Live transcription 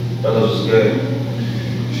Brothers was good.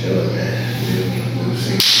 Chilling, man. New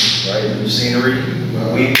scenery. Right? New scenery.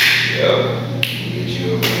 We. Yeah. Get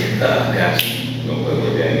you over here. Got you. Gonna play my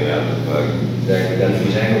game after the fuck. Exactly. Got the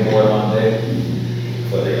Django board on deck.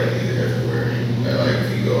 But they got these everywhere. And like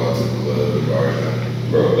if you go out to the club, the bars,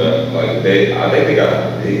 now. Bro, that, like, I think they got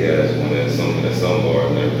a big ass one at some bar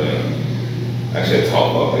and everything. Actually, at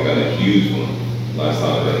Top Off, they got a huge one last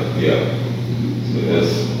time. Yeah. So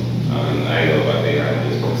this, I ain't know about they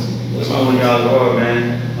had this place. What's going on, y'all? Go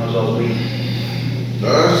man. How's y'all's week? No,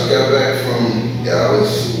 I just got back from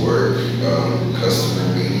Dallas work,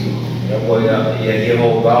 customer meeting. That boy, yeah, he a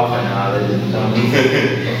whole golfing now. They just don't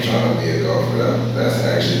I'm trying to be a golfer. That's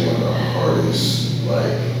actually one of the hardest,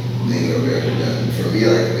 like, thing I've ever done. For me,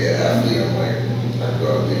 like, to be an athlete, I'm like, I go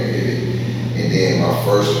out there and hit it. And then my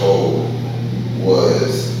first hole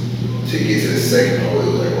was to get to the second hole, it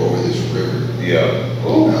was like over this river. Yeah.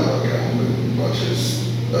 Now like I'm with a bunch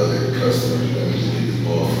of other customers. Let me just get this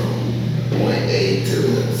ball from point A to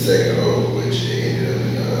the second hole, which it ended up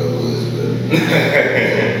in the woods, but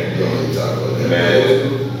don't really talk about that.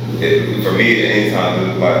 Man, for me,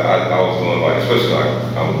 anytime, like, I was doing, like, especially, like,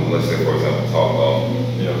 let's say, for example, Top Golf.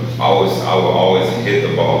 Yeah. I would always hit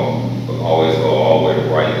the ball, but always go all the way to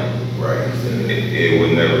right. Right. It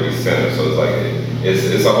would never be centered, so it's like,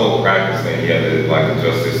 it's a whole practice thing. You have to, like,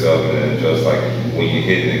 adjust yourself and then adjust, like, when you're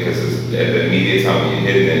hitting it, because it's at the immediate time when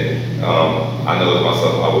you're hitting it, I know with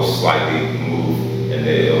myself, I will slightly move, and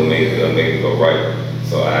then it'll make it go right.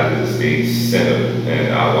 So I have to just be centered,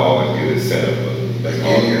 and I will always get it centered. Like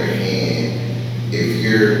in your hand, if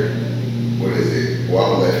you're, what is it?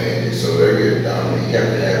 Well, I'm left-handed, so whenever you're dominant, you have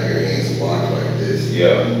to have your hands locked like this.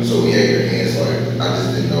 Yeah. So when you have your hands like, I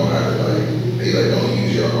just didn't know how to like, they like don't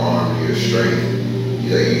use your arm, your strength. You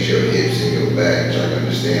like use your hips and your back. Trying to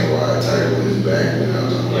understand why Tiger Woods' back when I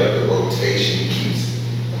was on like the rotation keeps.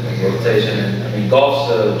 Rotation. And, I mean,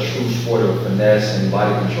 golf's a true sport of finesse and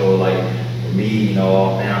body control. Like, for me, you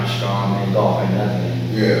know, man, I'm strong, man. Golf ain't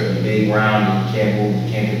nothing. Yeah. You're big round, you can't move,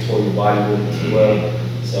 you can't control your body with it too well.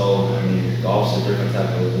 So, I mean, golf's a different type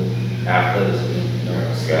of athleticism, you know.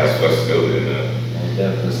 It's got flexibility in that. Most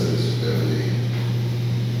definitely. This is definitely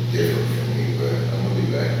different for me, but I'm gonna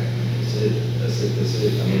be back. That's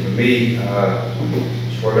it. I mean, for me,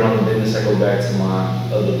 just working on the business, I go back to my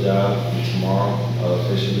other job tomorrow,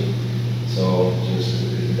 officially. So just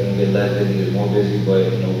it's gonna get less busy, get more busy,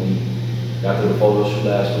 but you know, we got to the photo shoot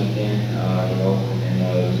last weekend, you know,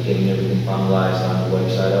 and just getting everything finalized on the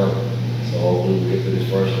website out. So hopefully we get through this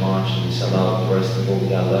first launch and sell out the rest of what we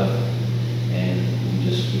got left. And we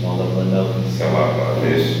just keep on leveling up and Sell out by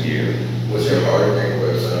this year. What's your hard thing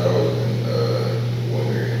website? I was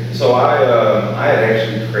wondering. So I had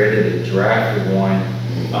actually created a drafted one.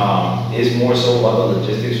 It's more so about the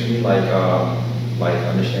logistics for me, like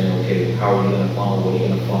understanding, okay, how are you gonna funnel, what are you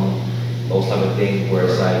gonna funnel, those type of things where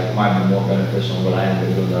it's like, it might be more beneficial, but I am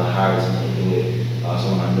able to hire someone to do it,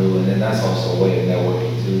 someone I knew, and then that's also a way of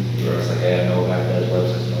networking too. Where it's like, hey, I know a guy who does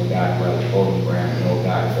websites, I know a guy who has a clothing brand, I know a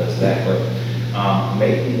guy who does that, but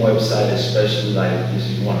making a website, especially like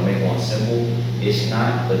if you want to make one simple, it's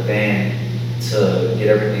not, but then to get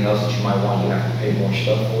everything else that you might want, you have to pay more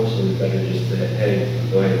stuff for, so it's better just to, hey,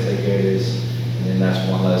 go ahead and take care of this, and then that's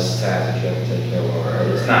one less task that you have to take care of.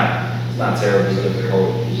 It's not terribly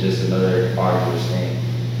difficult, it's just another arduous thing,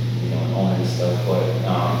 you know, owning stuff, but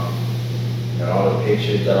got all the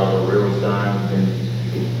pictures, got all the reels done, been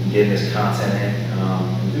getting this content in,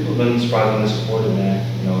 and people have been surprisingly supportive, man,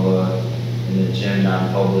 you know, in the gym, not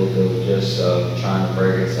in public, of just trying to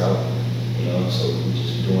break us out, you know, so we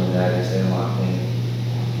just doing that and staying locked in.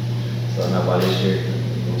 So not by this year,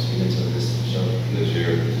 we'll speak into this show. This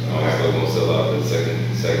year, so gonna sell out. The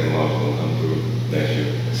second launch gonna come through next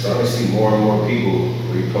year. Starting to see more and more people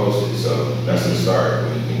repost it, so that's the start.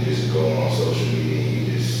 When you can just go on social media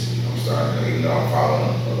and I'm starting, even though I'm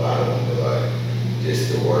following a lot of them, but like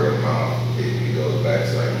just the word of mouth, it goes back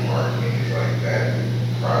to like marketing, it's like that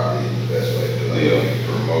probably is the best way to like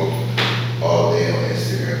promote all day on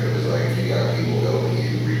Instagram. Because like if you got people helping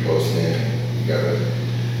you reposting it,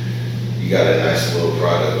 you got a nice little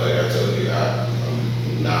product. Like I told you,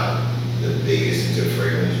 I'm not the biggest into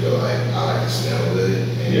fragrance, but like I like to smell good,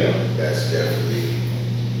 and that's definitely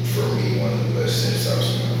for me one of the best scents I've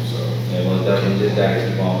smelled. So yeah, well, definitely just gotta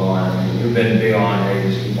keep on going. I mean, you've been big on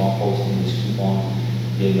it, just keep on posting, just keep on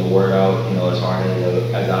getting the word out. You know, as hard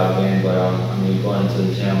as I've been, but I mean, going into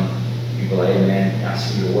the gym, people are like, hey man, I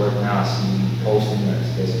see your work now, I see you posting,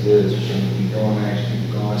 that's good, that's what you need to be doing, man, just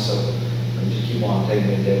keep going. So just keep on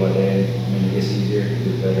taking it day by day. I mean, it gets easier, it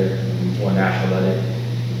gets better, you're more natural at it.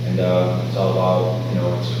 And it's all about, you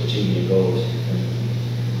know, achieving your goals. And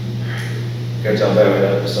Catch y'all back with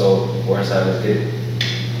that episode. Four Inside, let's get it.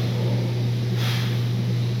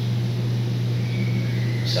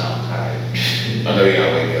 Sound tired. I know you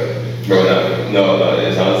gotta wake up. Bro, no,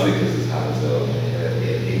 it's honestly because it's hot as hell, man.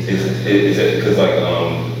 It's because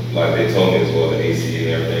like they told me as well, the AC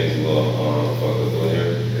and everything is a little fucked up in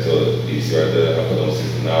here. So you see right there, I put on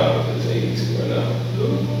 69, it's 82 right now.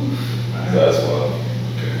 So that's why.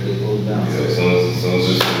 It goes down. So as soon as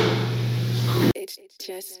it's It's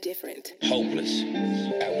just different. hopeless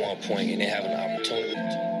at one point, and they have an opportunity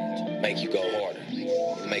to make you go harder,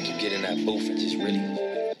 make you get in that booth and just really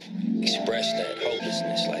express that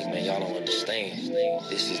hopelessness. Like, man, y'all don't understand.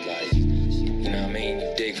 This is like, you know what I mean?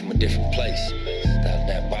 You dig from a different place.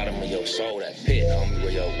 That bottom of your soul, that pit,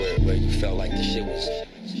 where you felt like the shit was,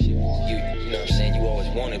 you know what I'm saying? You always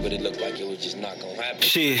wanted, but it looked like it was just not gonna happen.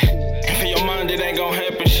 Shit, in your mind it ain't gon'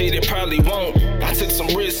 happen, shit, it probably won't. I took some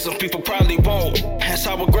risks, some people probably won't. That's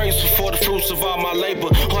how we're grateful for the fruits of all my labor.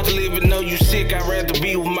 Hard to live and know you sick, I'd rather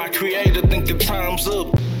be with my creator, think the time's up.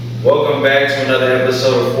 Welcome back to another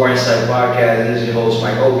episode of Four Inside Podcast. This is your host,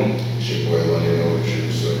 Mike Opie. It's your boy, London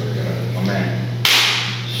Overture, so My man.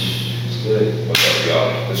 It's good. what's up,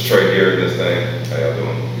 y'all? It's Trey here in this thing. How y'all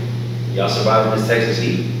doing? Y'all surviving this Texas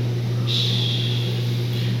heat?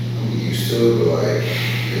 I'm used to it, but like,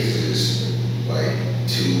 this is like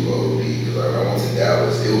too OD. Cause like, when I went to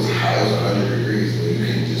Dallas, it was hot, it was 100 degrees, but you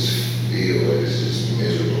can just feel like it's just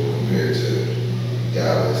miserable compared to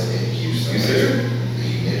Dallas and Houston. You serious? The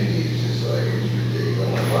humidity is just like, it's ridiculous.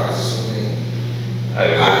 I'm like, why is it so many?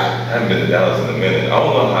 I haven't been to Dallas in a minute. I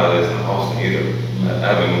don't know how it is in Austin either. I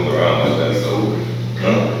haven't moved around like that, so.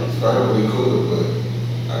 It's probably cool, but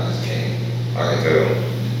I just can't. I can tell.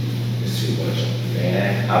 It's too much.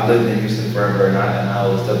 Man, I've lived in Houston forever, and I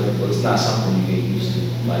always tell people it's not something you get used to.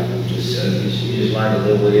 Like, you just learn to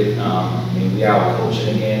live with it. I mean, we out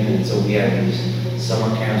coaching again, and so we have these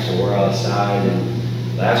summer camps where we're outside.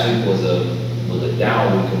 And last week was a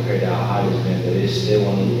down week compared to how hot it's been, but it's still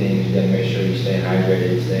one of the things you gotta make sure you stay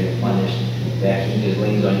hydrated, stay replenished. That heat just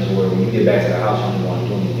leans on you to where when you get back to the house, you don't want to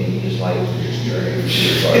do anything. You just like Just drained.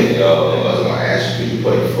 It's like, I was gonna ask you, you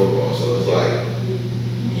play football, so it's like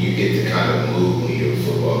you get to kind of move when you're a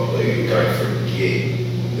football player. You kind of forget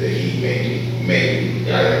the heat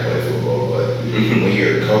maybe I didn't play football, but when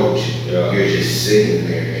you're a coach, you're just sitting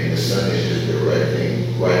there and the sun is just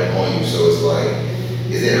directing right on you. So it's like,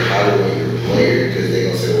 is it hotter when you're a player because they're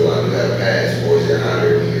gonna say, well, I do have pads, or is it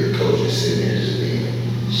hotter when you're a coach just sitting there just being?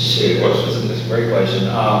 shit. That's a great question.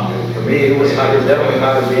 For me, it was definitely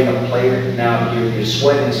hotter being a player. Now you're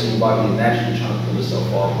sweating, so your body is naturally trying to cool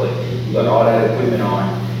itself off, but you got all that equipment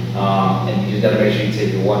on, and you just gotta make sure you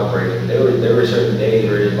take your water break. There were certain days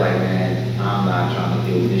where it's like, man, I'm not trying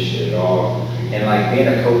to deal with this shit at all. And like being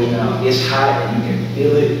a coach now, it's hot and you can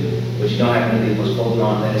feel it, but you don't have anything what's clothes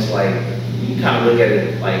on. Then it's like you kind of look at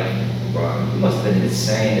it like, bro, you must have been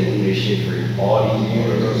insane to do this shit for all these One of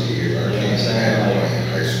years. those years, I You know what I'm can't saying? stand Like, playing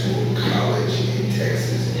high school, college, in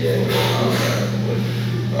Texas, and Yeah.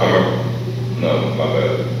 football. I remember, no, my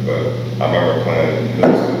bad, but I remember playing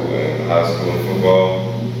middle school and high school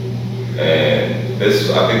football, and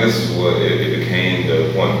I think this is what it became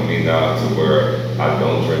the point for me now to where I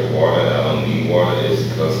don't drink water, I don't need water, is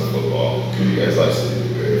because of football. It's like,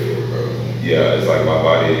 yeah, it's like my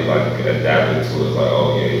body like adapted to it. It's like,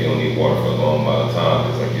 oh yeah, you don't need water for a long amount of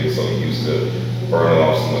time. It's like you're so used to burning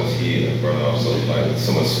off so much heat and burning off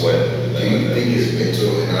so much sweat and Do everything you like think that. it's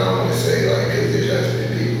mental? And I don't want to say like, because there has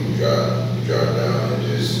been people who drop down and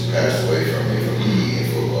just pass away from it, from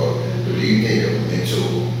eating football. But do you think a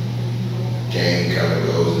mental game kind of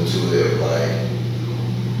goes into it? Like,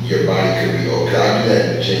 your body could be, okay, I do that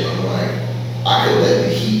in the gym. I'm like, I could let the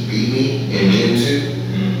heat beat me in gym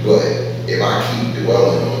too, but if I keep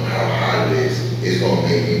dwelling on how hot it is, it's gonna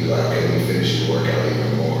make me be like, okay, let me finish the workout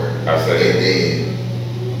even more. I say- And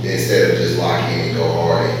then instead of just locking in and go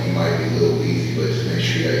hard, and you might be a little wheezy, but just make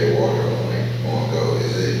sure you have your water on go.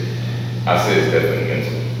 Is it? I say it's definitely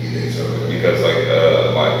mental. You think so? Because like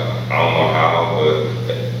I don't know how, but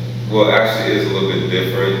well, actually it's a little bit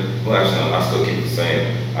different. Well, actually, no, I still keep the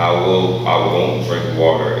same. I won't drink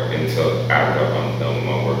water until after I'm done with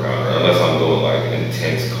my workout, unless I'm doing like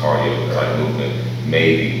intense cardio type movement,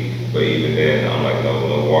 maybe. But even then, I'm like, no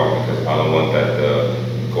water, because I don't want that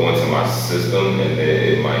to go into my system, and then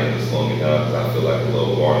it might end up slowing me down, because I feel like a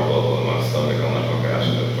little water bubble in my stomach. I'm like, okay, I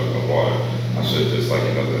should have drunk my water. I should just like,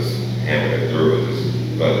 just hammer it through and just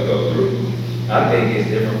let it go through. I think it's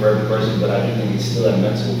different for every person, but I do think it's still a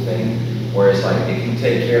mental thing where it's like if you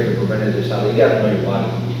take care of the preventative side, you gotta know your body.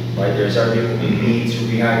 right? There are certain people who need to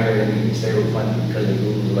rehydrate and need to stay replenished because they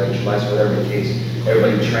lose electrolytes, whatever the case.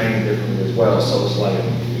 Everybody trains differently as well, so it's like,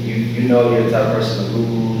 you know you're the type of person to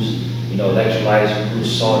lose, electrolytes, you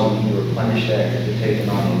lose salt, you need to replenish that because you're taking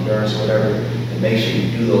on endurance or whatever, and make sure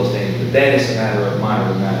you do those things. But then it's a matter of mind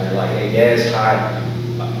over matter. Like, hey, yeah, it's high.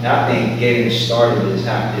 I think getting started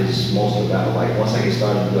is most of that. Like, once I get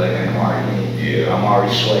started, you're like, I'm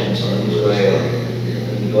already sweating, so let me go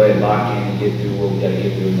ahead and lock in and get through what we gotta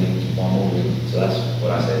get through and then keep on moving. So that's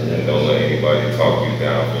what I said. And don't let anybody talk you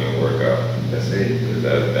down from your workout. That's it. Because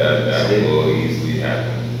that will easily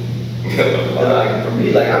happen. But like, for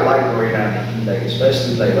me, like, I like working out in the heat, like,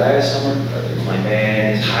 especially like last summer, I'm like,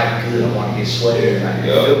 man, it's hot, good, I want to get sweaty, and I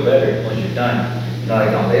feel better once you're done. Like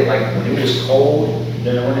when it was cold,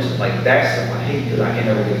 during the winter, like, that stuff I hate because I can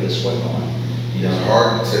never get the sweat on. It's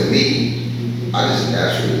hard to me. I just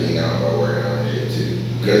naturally lean out by working out and shit too.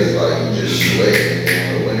 Because like you just sweat, and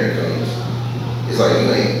then when winter comes, it's like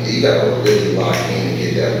you gotta really lock in and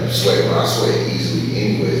get that sweat. When I sweat easily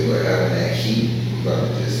anyways, but having that heat,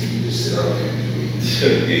 you just sit out there and do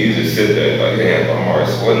it. Yeah, you just sit there like, damn, I'm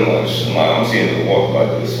already sweating I'm seeing the walk, like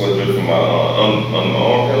the sweat drip from my armpit,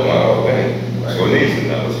 like, oh dang, sweating easy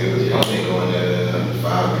now, let's get this. I've been going at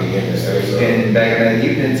 5 p.m. and stuff. So. Getting back in that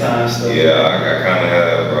evening time stuff. Yeah, I kind of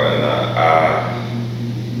have, bro, and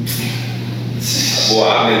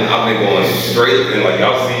I've been going straight, and like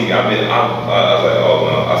y'all see me, I was like, oh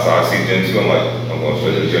no, I see Gym 2, I'm like, I'm going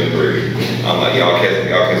straight to Gym 3. I'm like, y'all catch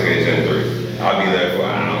me at Gym 3. I'll be there for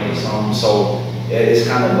hours. So it's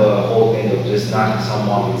kind of a whole thing of just knocking something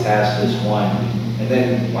off the task list one. And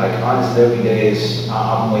then, like, honestly, every day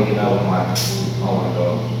I'm waking up and I'm like, I want to go.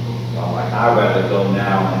 I'm like, I'd rather go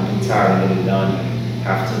now and be tired and get it done and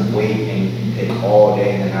have to wait and take all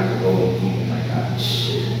day and then have to go and eat. And like, ah,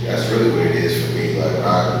 shit. That's really what it is for me. Like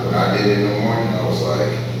when I did it in the morning, I was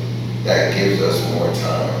like, that gives us more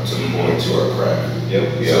time to pour into our craft. Yep.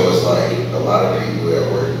 So it's like a lot of people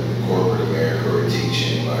that work in corporate America or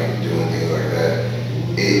teaching, like doing things like that,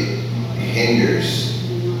 it hinders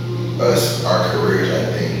us, our careers,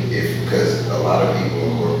 I think, because a lot of people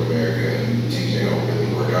in corporate America and teaching don't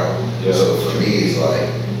really work out. Yeah. So for me, it's like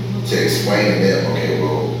to explain to them, okay,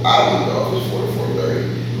 well, I leave the office 4 to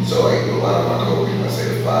 4:30. So like a lot of my coworkers might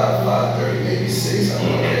say 5:30, maybe 6. I'm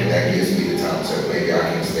like, okay, that gives me the time to maybe I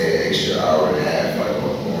can stay an extra hour and a half like in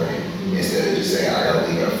the morning instead of just saying I gotta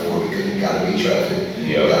leave at 4 because you gotta be traffic.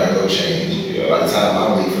 You gotta go change. By the time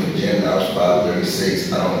I leave from the gym, now it's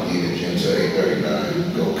 5:36. I don't leave the gym till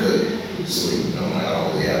 8:39. Go cook, sleep. I'm like, I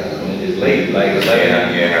don't really have no. It's late, like, You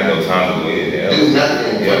ain't had no time to wait it. Do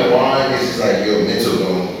nothing. But wine is just like your mental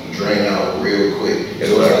gonna drain out real quick.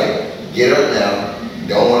 So it's like, get up now.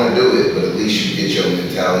 Don't want to do it, but at least you get your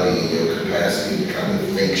mentality and your capacity to kind of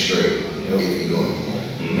think straight if you're doing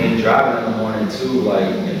it. And driving in the morning too, like,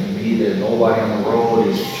 if you there's nobody on the road,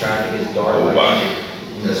 it's traffic, it's dark. Like,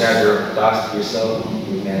 you just have your thoughts to yourself.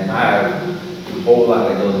 Man, I have a whole lot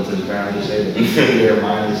that goes into the ground. Just able to be clear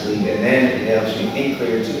mindlessly, and then it helps you think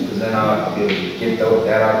clear too, because then I'll be able to get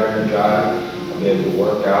that out there and drive. I'll be able to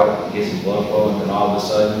work out, get some blood flow, and then all of a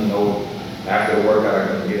sudden, after the workout, I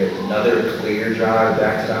can get another clear drive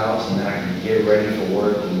back to the house, and then I can get ready for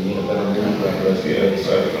work and be in a better mood for the rest of the day.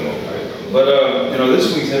 But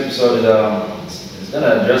this week's episode is going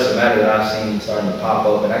to address a matter that I've seen starting to pop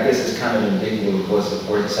up, and I guess it's kind of indicative of what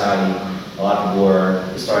support society a lot of people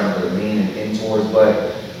are starting to lean in towards.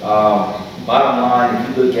 But bottom line,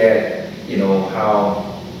 if you look at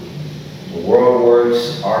how the world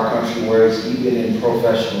works, our country works, even in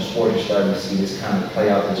professional sports, you're starting to see this kind of play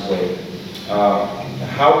out this way.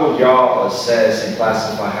 How would y'all assess and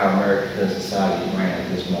classify how American society is ran at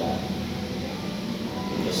this moment?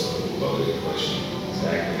 That's a loaded question.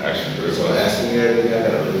 Exactly. Actually, So asking me that,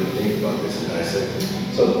 I gotta really think about this in a second.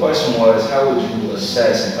 So the question was, how would you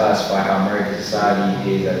assess and classify how American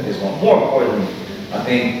society is at this moment? More importantly, I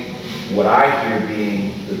think what I hear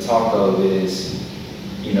being the talk of is,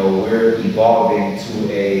 we're evolving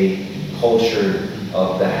to a culture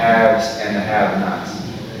of the haves and the have-nots.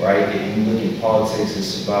 Right? If you look at politics,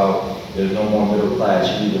 it's about there's no more middle class,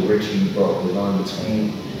 you're either rich or you broke, there's no in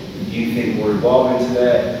between. Do you think we're evolving to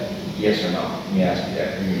that? Yes or no? Let me ask you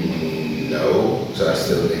that. No, so I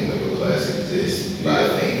still think middle class exists. But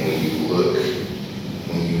I think when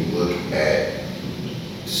you look at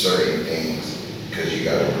certain things, because you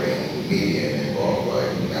gotta bring media involved,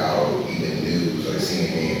 like now even news, like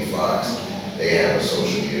CNN and Fox, they have a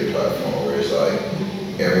social media platform where it's like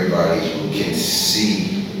everybody can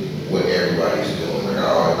see what everybody's doing. Like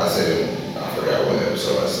I said it, I forgot what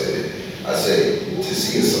episode I said it. I said to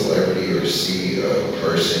see a celebrity or see a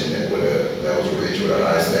person with a that was rich with a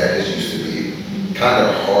high status used to be kind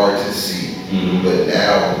of hard to see. But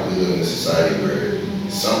now we live in a society where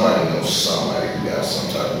somebody knows somebody who got some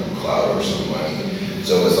type of clout or some money.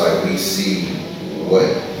 So it's like we see what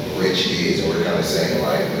rich is, and we're kind of saying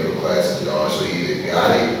like middle class is gone, so you either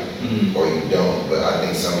got it or you don't. But I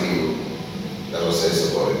think some people, that's what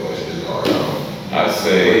says about the question is hard. I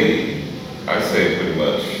say pretty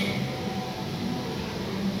much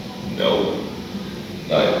no.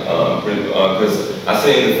 Like, because I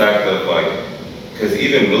say in the fact of like, because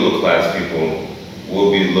even middle class people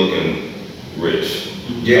will be looking rich.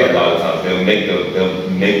 A lot of times they'll make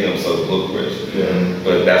themselves look rich.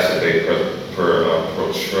 But that's what they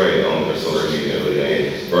portray on their social media every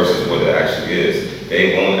day versus what it actually is.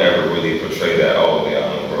 They won't ever really portray that, oh, they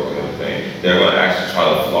are broken and everything. They're going to actually try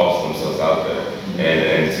to floss themselves out there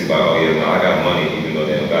and see like, oh yeah, no, I got money, even though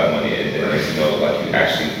they don't got money. And then next you know, like you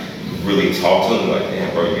actually really talk to them, like,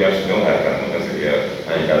 damn, bro, you actually don't have that kind of money. I said,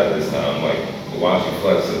 yeah, I ain't got it this time. I'm like, well, why don't you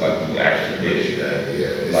flex it like you actually did it?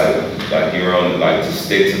 Like you're on, like, to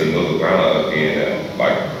stick to the middle ground of being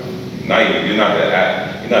like, you're not the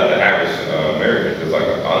average American, because like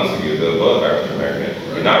honestly, you're the above average American.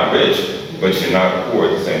 You're not rich, but you're not poor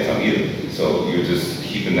at the same time either. So you're just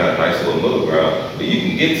keeping that nice little middle ground, but you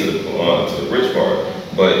can get to the rich part.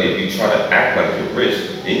 But if you try to act like you're rich,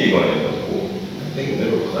 then you're going to end up poor. I think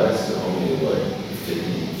middle class is only what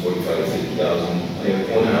 45 to 50,000 in.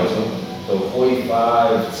 So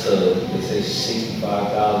 45 to they say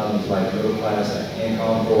 65,000 is like middle class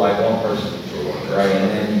income for like one person, right?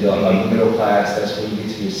 And then you go like middle class, that's where you get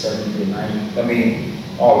to your 70 to 90. I mean,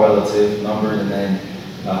 all relative numbers, and then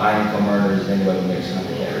high income earners, anybody makes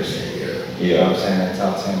 100%. You know what I'm saying? That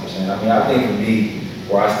top 10%. I mean, I think for me,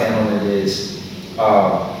 where I stand on it is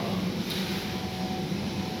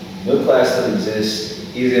middle class still exists.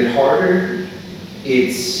 Is it harder?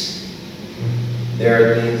 There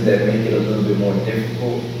are things that make it a little bit more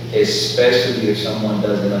difficult, especially if someone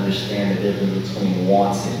doesn't understand the difference between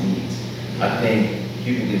wants and needs. I think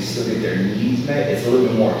people can still get their needs met. It's a little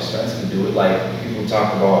bit more expensive to do it. Like people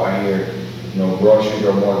talk about, I hear, groceries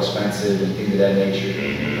are more expensive and things of that nature.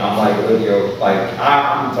 I'm like, look,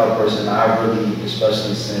 I'm the type of person, I really,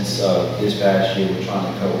 especially since this past year, we're trying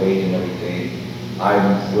to cut weight and everything,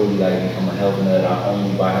 I'm really become a healthy nut. I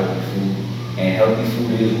only buy healthy food. And healthy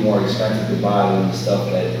food is more expensive to buy than the stuff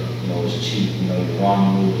that, is cheap, your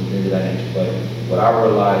ramen noodles and things of that nature. But what I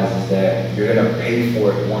realize is that you're gonna pay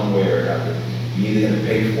for it one way or another. You're either gonna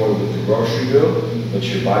pay for it with the grocery bill, but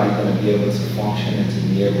your body's gonna be able to function and to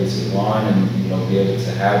be able to run and, be able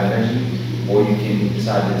to have energy. Or you can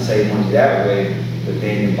decide to save money that way, but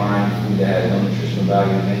then you're buying food that has no nutritional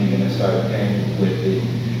value, and then you're gonna start paying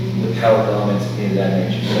with health elements and things of that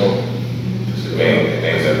nature. So, the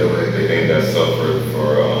thing that suffered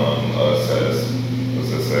for us as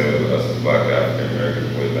Black African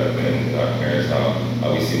Americans way back then, our parents,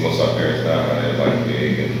 how we see most of our parents now, how they're like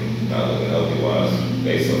big and not looking healthy wise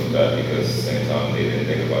based off of that, because at the same time they didn't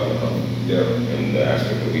think about the health. And the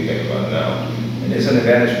aspect that we think about now. And it's an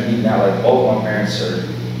advantage for me now, like both my parents are,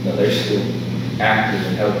 they're still active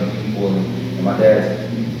and healthy people, and my dad's,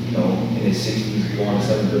 in his 60s, going to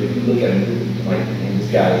 70s, but if you look at him, this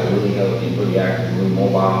guy is really healthy, really active, really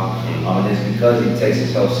mobile, and it's because he takes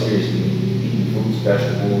his health seriously, eating fruits,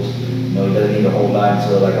 vegetables, he doesn't eat a whole lot,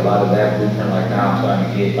 so a lot of that blueprint, now I'm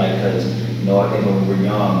starting to get, because, I think when we were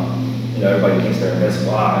young, everybody thinks they're investing,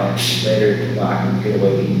 man, later, I can get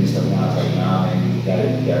away with eating this stuff now. It's like, nah, man, you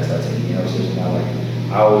gotta start taking your health seriously now.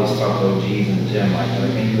 I always talk to OGs in the gym,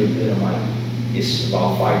 man, you look good. I'm like, it's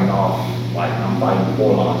about fighting off, I'm fighting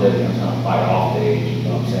for longevity, I'm trying to fight off the age, you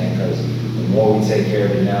know what I'm saying? Because the more we take care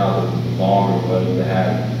of it now, the longer we're going to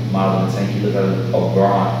have models in the tank. You look at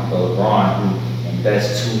LeBron who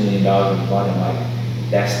invests $2 million in his body,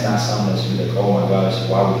 that's not something that's like, oh my gosh,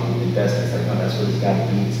 why would you invest? It's like, no, that's what it's got to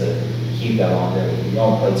be to keep that longevity. You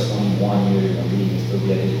don't play 21 years in the league and still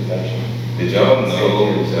be at his perfection. Did y'all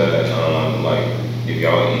know that, if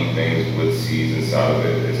y'all eat things with seeds inside of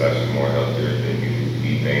it, it's actually more healthier than you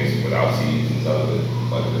eat things without seeds inside of it,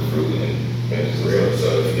 like the fruit and vegetables? So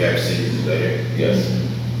if you have seeds, it's better? Yes.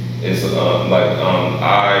 It's I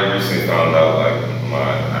recently found out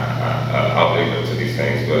I'm ignorant to these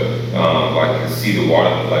things, but seedless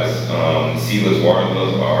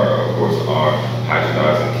watermelons are of course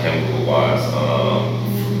hydrogenized and chemical wise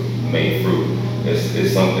made fruit.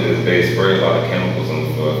 It's something that they spray a lot of chemicals on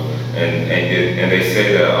the foot, and they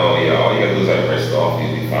say that all you gotta do is rinse it off,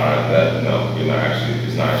 you'll be fine. It's not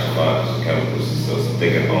actually fine. It's just chemicals still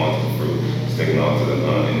sticking onto the fruit, sticking onto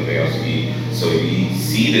anything else you eat. So you eat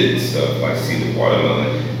seeded stuff like seeded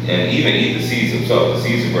watermelon, and even eat the seeds themselves. The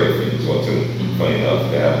seeds are great for you as well too. Funny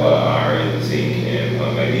enough, they have a lot of iron and zinc and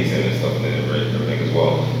magnesium and stuff in it, everything as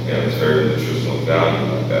well. They have this very nutritional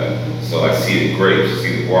value like that. So like seeded grapes,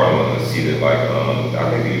 seeded watermelon, seeded like I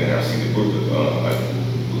think they even have seeded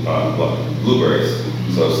blueberries.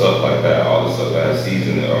 So stuff like that, all the stuff that has seeds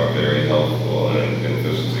in it are very helpful and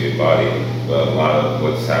beneficial to your body. But a lot of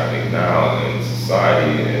what's happening now in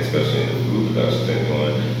society, and especially in the food production they're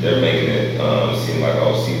doing, they're making it seem like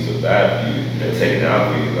all seeds are bad for you. They're taking it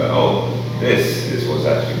out for you, like, oh, this is what's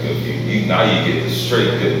actually good for you. Now you get the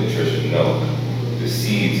straight good nutrition. No, the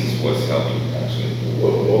seeds is what's helping you actually.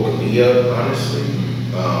 What woke me up, honestly,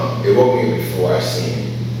 it woke me up before I seen it.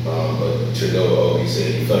 But to know Obi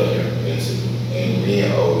said he felt like invincible. And me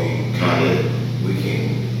and Obi we can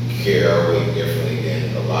carry our weight differently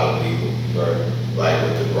than a lot of people. Right. Like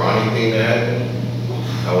with the Bronny thing that happened,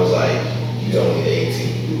 I was like, he's only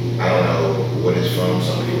 18. I don't know what it's from.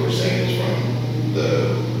 Some people were saying it's from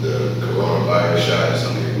the coronavirus shot.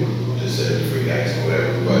 Some people just said it's free vaccine,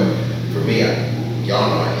 whatever. But for me, y'all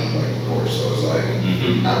know I eat like a horse, so it's like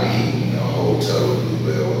I be eating a whole tub of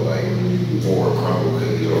Bluebell with like 4 crumble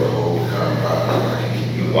cookies or a whole cotton pie.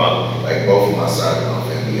 Wow. Like both of my sides of my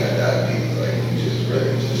family got diabetes. Like we just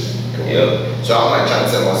really just go. Yep. So I'm like trying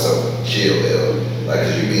to tell myself, chill, L. Like,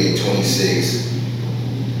 cause you being 26,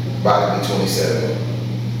 about to be 27.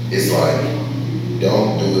 It's like,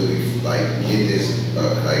 don't do it. Like, get this,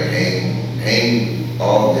 like hang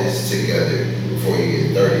all this together before you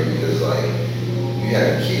get 30. Because like, you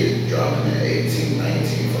have a kid dropping at 18,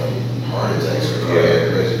 19 from heart attacks or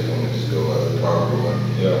cardiac arrest. You want to just go out the proper one.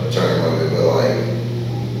 Yeah. Turn them over, but like,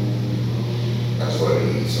 that's what I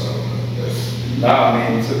need. So Nah, I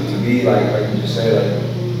mean, to be like you just said, like,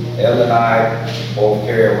 Elle and I both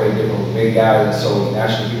carry a way different, we're big guys, and so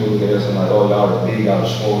naturally people look at us and like, oh, y'all are big, y'all are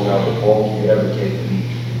swole, y'all are bulky, whatever the case may be.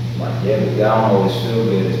 I'm like, yeah, but y'all don't always feel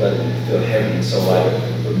good, it's better than feel heavy. And so like,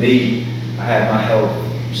 for me, I had my health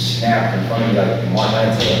snapped in front of me, like, March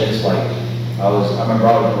 19th, it's like, I remember I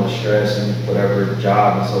was under stress and whatever,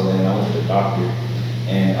 job, and so then I went to the doctor,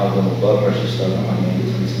 and I was doing blood pressure stuff, I'm like, man,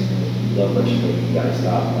 this blood pressure, but you gotta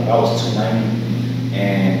stop. Like, I was 290.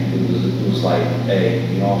 And it was like, hey,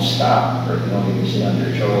 you don't stop, or if you don't get this shit under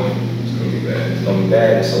control, it's gonna be bad. It's gonna be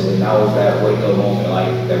bad. So then that was that wake up moment,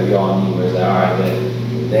 like, that we all need, where it's like, all right,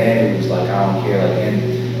 then it was like, I don't care, like, and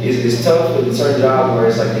it's tough with certain jobs where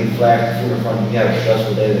it's like they flash the food in front of you, you have a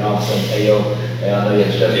stressful day, and all of a sudden, hey, yo, I know you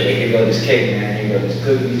have stressful day, here you go this cake, man, here you go this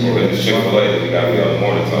cookies. We're going to Chick-fil-A that we got to be on the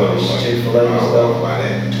morning time. Chick-fil-A and I stuff. walk by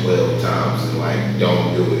that 12 times and like,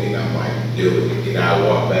 don't do it. And I'm like, do it. And I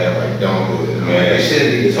walk back, like, don't do it. And I'm like, it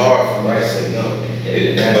shouldn't be as hard for me to say no.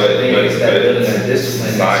 But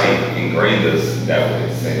society ingrained us that way at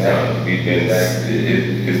the same time.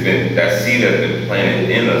 It's been, that seed has been planted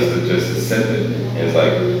in us to just accept it. And it's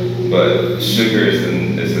like, but sugar is the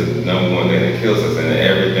number one thing that kills us, and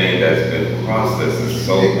everything that's been processed has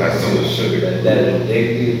so much sugar. That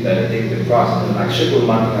addictive process. And like sugar was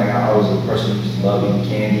my thing. Like I was a person who used to love eating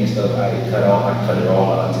candy and stuff. I cut it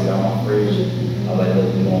all out. I take it out of my fridge. I like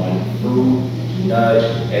looking on fruit, nuts,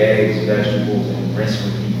 eggs, vegetables, and rinse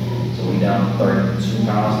and repeat. So we down 32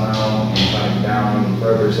 pounds now, and trying to get down even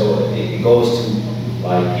further. So it goes to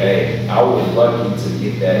like, hey, I was lucky to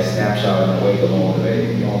get that snapshot and wake up on the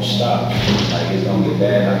bed. You don't stop. Like it's gonna get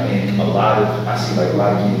bad. And I think I see like a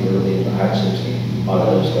lot of people really in the high chips and all that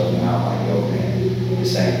other stuff now. I'm like, yo, man,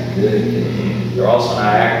 this ain't good. They're also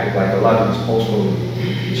not active. Like a lot of these post-COVID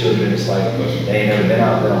children, it's like they ain't never been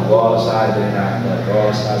out. They don't go outside. They're not go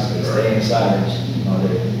outside. So they stay inside. And just,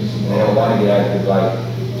 they don't want to get active. Like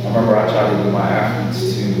I remember I tried to get my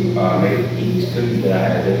athletes to make these cookies that I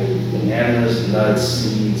had. Bananas, nuts,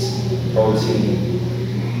 seeds, protein.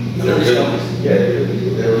 They're cookies. Yeah, they're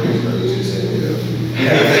cookies. They're cookies.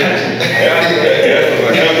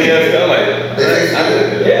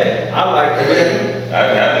 Yeah, I like it. I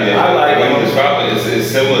like when you describe it, it's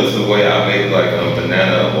similar to the way I made like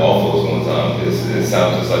banana waffles one time. It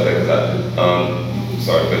sounds just like that because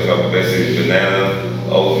sorry, but basically banana,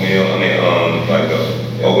 oatmeal, like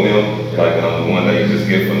the oatmeal, like the one that you just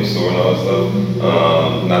get from the store and all that stuff.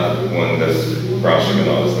 Not the one that's brown sugar and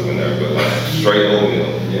all that stuff in there, but like straight oatmeal.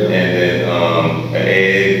 Yeah. And then an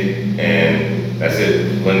egg, and that's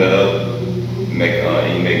it. Blend that up. You make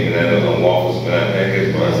banana waffles, banana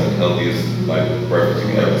pancakes, but it's the healthiest like breakfast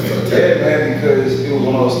you can ever make. Yeah, man, because it was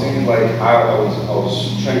one of those things like I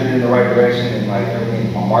was trending in the right direction and like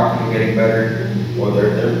everything, my marketing getting better, or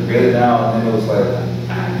they're really down, and then it was like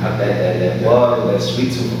that blood, that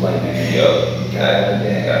sweet tooth, like man, Yup. God,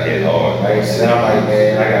 Got hit hard. Right, so then I'm like,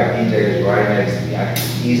 man, I got BJ's right next to me, I can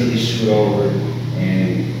easily shoot over,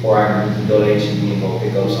 and or I can go to HEB and go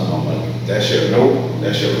pick up some of my money. That's your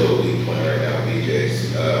little weak point right now,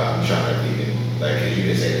 BJ's. I'm trying to even, like, cause you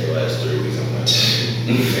been saying it the last 3 weeks, I'm like,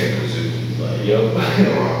 saying Kazuki, like, Yep. you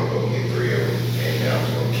know, I'm gonna go get 3 of them, and now I'm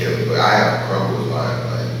just gonna kill it. But I have Crumbles line,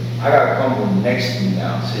 like, I got a Crumble next to me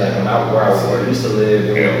now. See, like where I used to live,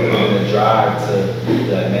 it was in a drive to,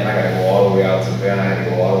 like, man, I gotta go all the way out to Bern, I gotta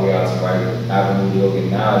go all the way out to Wright Avenue, New York,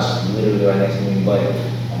 and now it's literally right next to me, but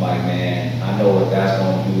I'm like, man, I know what that's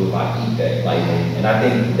gonna do if I eat that. Like, and I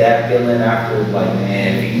think that feeling after, like,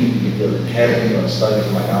 man, if you feel heavy or stuck,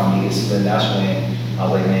 I'm like, I don't need this, then that's when I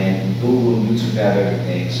was like, man, Google and YouTube have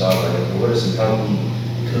everything. So I was like, what are some healthy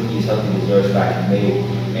cookies, healthy desserts that I can make?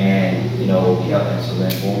 And, you know, be healthy. So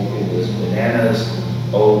then boom, it was bananas,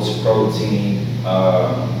 oats, protein,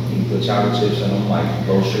 you can put chocolate chips in them, like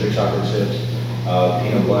low sugar chocolate chips,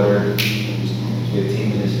 peanut butter, 15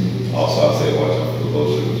 minutes. Also, I say watch out for the low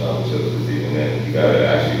sugar chocolate chips, because even then, you gotta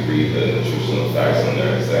actually read the nutritional facts on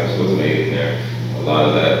there, it's actually what's made in there. A lot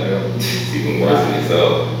of that, it's even worse than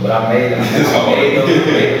yourself. But I made them,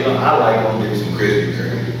 I like them. get some Krispy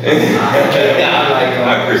Kreme. I like them.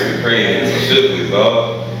 Not Krispy Kreme, it's Shipley's,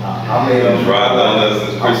 dog. I made them. Dry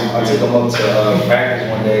donuts and Krispy I took them up to practice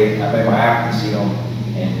one day. I made my athletes eat them,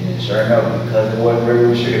 and sure enough, because it wasn't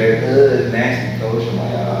regular sugar, they're good, nasty, coach. I'm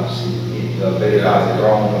like, better guys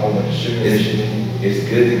throwing a whole bunch of sugar and shit. It's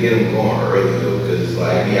good to get them going early though, because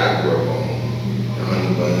like me, I grew up on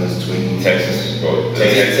honey buns, Twinkies. Texas, bro.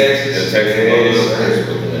 Texas. The Texas Texas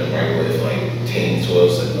with them right with like 10,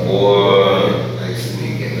 12 seconds. Boy. I used to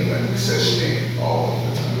be getting them at the concession stand all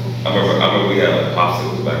the time. I remember we had like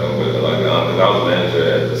popsicles back over there. Like, cause I was a manager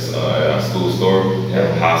at this at our school store.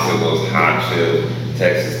 Had popsicles, hot chip,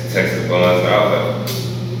 Texas buns. And I was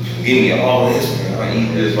like, give me all this, man. I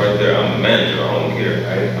eat this right there. I'm a manager. I don't care.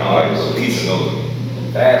 I like this pizza noodles.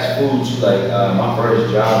 Fast food too, like my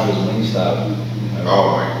first job was Wingstop.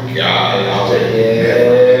 Oh my God.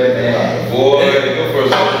 Yeah, man. Boy, your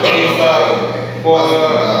first job was boy.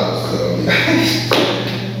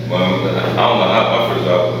 Well, I don't know how my first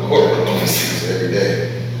job was a corporate office. Every day.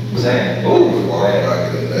 Saying, Ooh, walk by,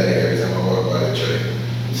 get a nutty every time I walk by the tray.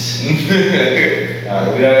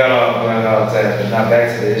 we don't got all time, but now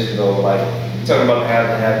back to the issue though, like, we're talking about the have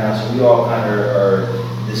and have now, so we all kind of are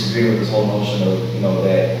disagreeing with this whole notion of, you know,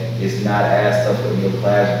 that it's not as tough for middle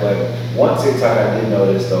class, but one TikTok I did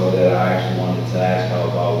notice though that I actually wanted to ask her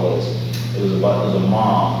about was, it was a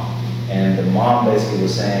mom, and the mom basically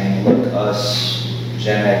was saying, look, us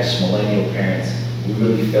Gen X millennial parents, we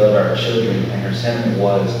really failed our children, and her sentiment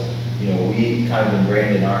was, you know, we kind of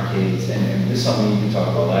ingrained in our kids, and this is something you can talk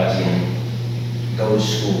about last year, go to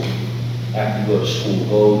school. After you go to school,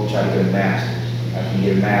 go try to get a master's. After you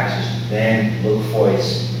get a master's, then look for a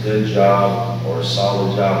good job or a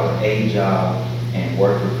solid job or a job and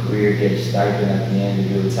work a career, get a stipend at the end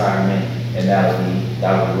of your retirement, and that'll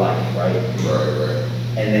be life, right? Right.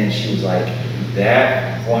 And then she was like,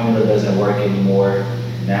 that formula doesn't work anymore.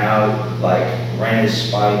 Now, like, rent is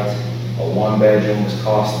spiked. A one bedroom is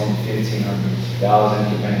costing $1,500,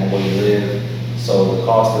 depending on where you live. So the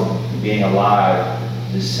cost of being alive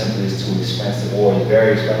just simply is too expensive, or it's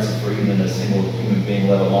very expensive for even a single human being,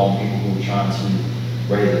 let alone people who are trying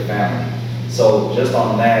to raise a family. So just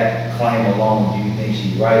on that claim alone, do you think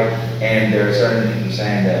she's right? And there are certain people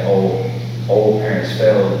saying that, oh, old parents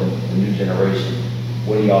failed the new generation.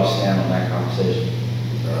 Where do y'all stand on that conversation?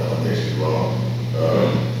 I think she's wrong.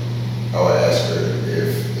 I would ask her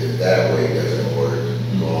if that way doesn't work,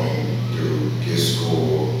 going through get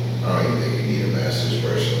school. I don't even think you need a master's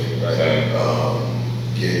personally, right?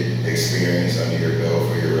 Get experience under your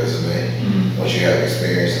belt for your resume. Once you have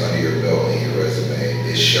experience under your belt in your resume,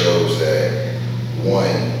 it shows that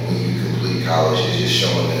one, when you complete college, it's just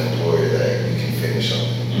showing the employer that you can finish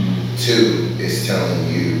something. Two, it's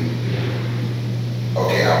telling you,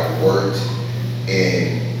 okay, I've worked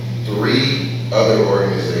in 3 other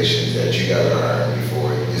organizations that you guys are hiring me for.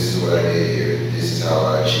 This is what I did here. This is how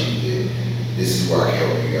I achieved it. This is where I can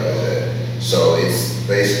help you guys at. So it's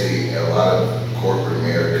basically a lot of corporate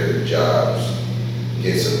America jobs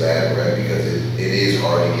gets a bad rep because it is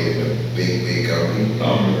hard to get in a big company.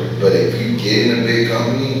 But if you get in a big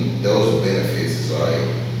company, those benefits is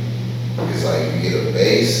like you get a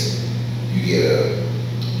base, you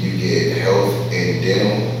get health and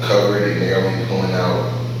dental covered, and they're only pulling out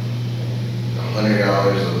 $100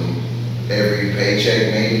 of every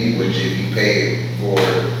paycheck maybe, which if you pay for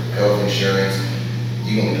health insurance,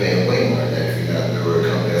 you're gonna be paying way more than that if you're not through a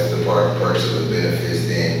company. That's the perks of the benefits.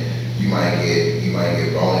 Then you might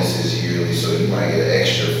get bonuses yearly, so you might get an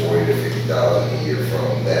extra $40,000 to $50,000 a year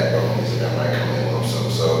from that bonus, and that might come in lump sum.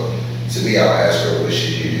 So to to me, I'll ask her, what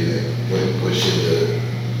should you do then? What should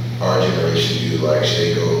our generation do? Like, should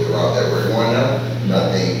they go the route that we're going now? And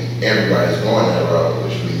I think everybody's going that route,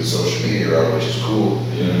 which would be the social media route, which is cool.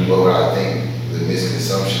 But what I think the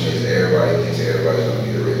misconception is everybody thinks everybody's gonna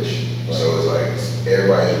be the rich. So it's like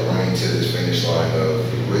everybody's running to this finish line of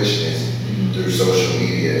richness through social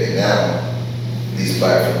media. And now these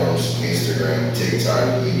platforms, Instagram,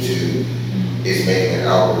 TikTok, YouTube, is making an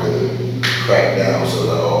algorithm crack down so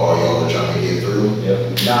that all y'all are trying to get through.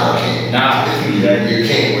 Yep. You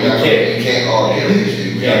can't all get rich,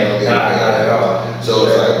 dude. We're not gonna be able to pay at all. all. So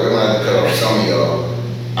it's like, we're gonna have to cut off some of y'all.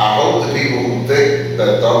 I hope the people who think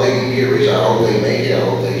that thought they can get rich, I hope they make it, I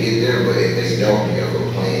hope they get there, but if they don't, you have a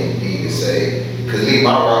plan B to say, cause me,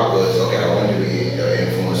 my route was, okay, I wanted to be an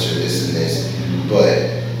influencer, this and this, but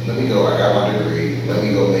let me go, I got my degree, let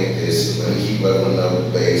me go make this, let me keep leveling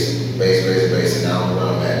up base, and now I'm where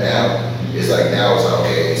I'm at now. It's like, now it's like,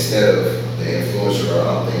 okay, instead of the influencer route,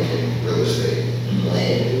 I'm thinking real estate,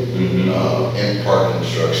 land, and parking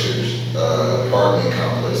structures, apartment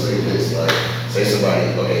complex, like this, like, say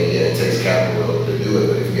somebody, okay, yeah, it takes capital to do it,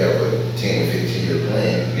 but if you have a 10 or 15 year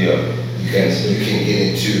plan, you can get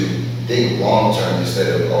into, think long term instead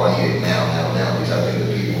of, oh, I need it now, because I think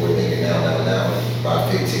the people who are thinking now, by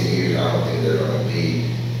 15 years, I don't think they're gonna be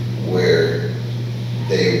where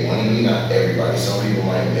they want to be. Not everybody, some people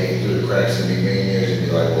might make it through the cracks and be millionaires and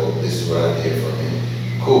be like, well, this is what I did for me.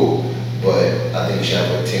 Cool, but I think you should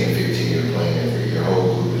have a 10, 15 year plan, and if your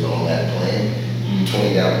whole group is on that plan,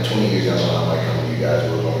 20 years down the line, I might come with you guys,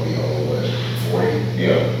 we're going to be on, what, 40?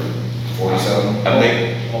 Yeah. 40 something? I think,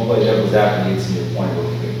 I'm gonna play devil's advocate to your point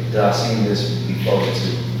real quick. I've seen this before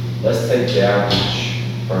too. Let's take the average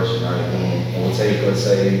person, right? And we'll take, let's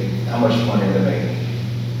say, how much money are they making?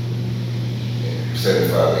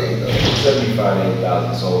 75, 80. 75,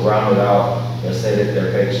 80,000. So round it out, let's say that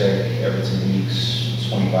their paycheck every 2 weeks,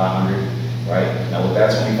 2,500, right? Now with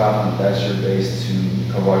that 2,500, that's your base to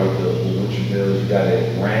cover all your bills. Well, what's your bills? You got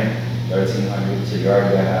it rent, 1,300, so you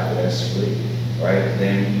already got half of that split, right?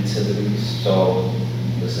 Then utilities, so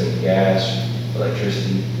let's say gas,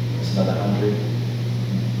 electricity, it's another 100.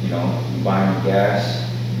 You know, you buying gas,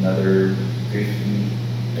 another 50,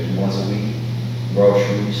 maybe once a week.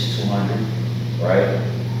 Groceries, 200, right?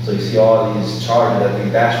 So you see all these charges. I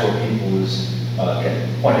think that's where people's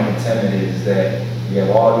point of contentment is, that we have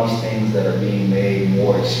all these things that are being made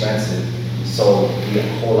more expensive. So the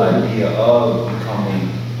whole idea of becoming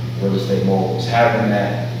real estate moguls, having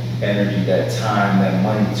that energy, that time, that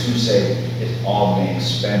money to save, is all being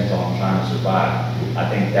spent on trying to survive. I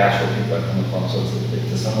think that's where people are coming from. So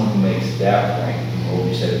to someone who makes that point, what would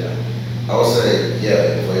you say to that? I would say,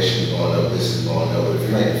 yeah, inflation is going up, this is going up, but if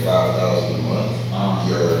you're making $5,000 a month,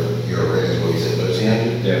 your rent is what you said,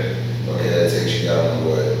 1,300? yeah. Okay, that takes you down to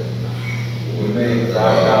what? We made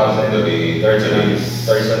 5,000, It'll be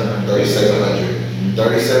 3,700.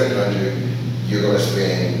 3,700, you're gonna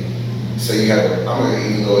spend, say you have, I'm gonna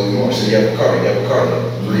even go even more, so you have a car note,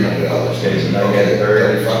 $300. Okay, so now you got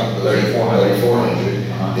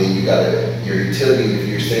 3,400. Then you got your utilities, if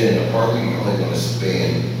you're staying in an apartment, you're only gonna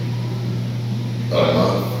spend a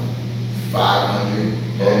month,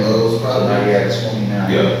 500 on those So probably. now you're at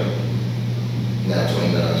 29. Yeah. Now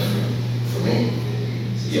 29 is for me.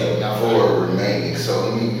 Yeah. Now for remaining,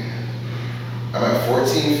 so I'm at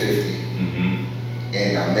 1,450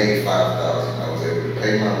 and I made 5,000. I was able to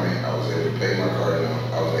pay my rent, I was able to pay my car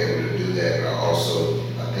note, I was able to do that, but I also,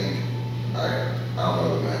 I don't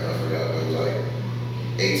know the math, I forgot, but it was like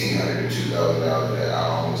 $1,800 to $2,000 that I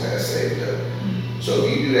almost had saved up. So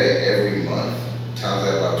if you do that every month, times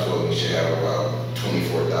that by 12, you should have about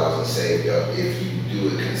 24,000 saved up if you do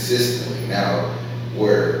it consistently. Now,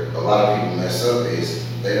 where a lot of people mess up is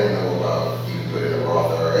they don't know about, you can put it in a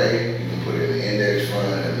Roth IRA, you can put it in an index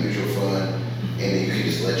fund, a mutual fund, and then you can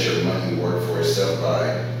just let your money work for itself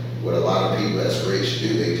by what a lot of people that's rich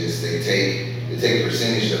do. They take a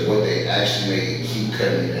percentage of what they actually make and keep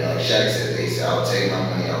cutting it down. Like Shaq said, I'll take my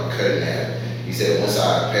money, I'll cut it in half. He said, once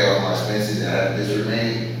I pay off my expenses and I have this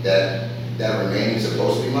remaining, that remaining is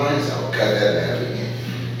supposed to be mine, so I'll cut that in half again.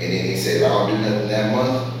 And then he said, if I don't do nothing that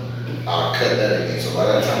month, I'll cut that again. So by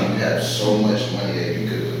that time, you have so much money that you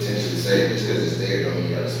could potentially save. Just because it's there, don't mean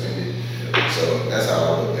you gotta spend it. So that's how I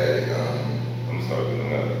look at it. I'm starting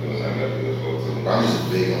doing that method as well too. I'm just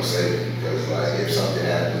big on saving, because like if something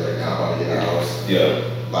happens, like now I'm about to get a house. Yeah.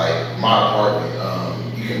 Like my apartment,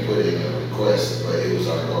 you can put in a request, but it was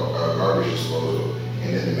like a garbage disposal,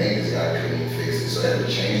 and then the maintenance guy couldn't even fix it, so they had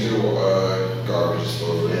to change their garbage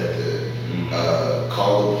disposal. They had to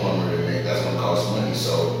call the plumber to make. That's gonna cost money.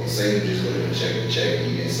 So say you just live and check the check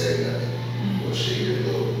and you didn't save nothing. Well, shit,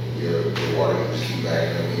 your water can just keep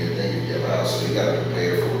backing up in your thing in your house, so you gotta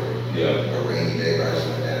prepare for Yeah. a rainy day or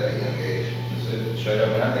something like that at a young age. Straight up,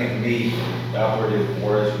 and I think for me, the operative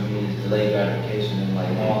words for me is delayed gratification and like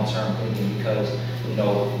long-term thinking, because, you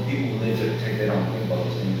know, people who live to protect, they don't think about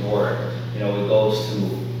those things, or, you know, it goes to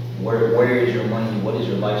where is your money, what is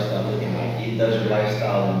your lifestyle looking like? Does your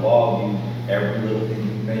lifestyle involve you, every little thing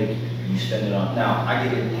you make, you spend it on? Now, I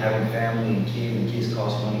get it, having family and kids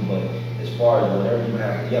cost money, but as far as whatever you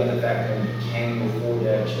have to factor in, you can't afford to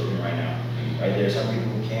have children right now, right? There are some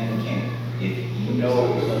people who can and can't. If you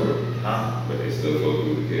know, huh? But they still go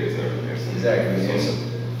through the kids and everything. Exactly. Yeah, So,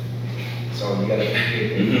 so you gotta,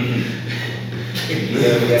 you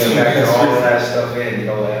gotta factor all of that stuff in, you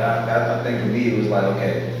know, and I think for me, it was like,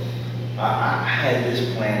 okay, I had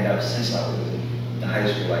this planned out since I was in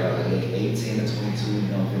high school, like I was like 18 to 22, you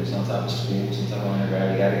know, finish some type of school, some type of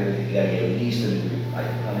undergrad, you gotta get at least a degree, like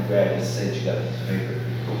undergrad, just said you got this paper.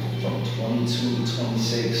 From 22 to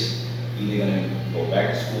 26, either gonna go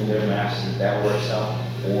back to school, their masters, if that works out,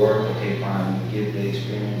 or, okay, fine, you get the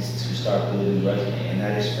experience to start building a resume, and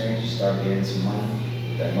that experience, you start getting some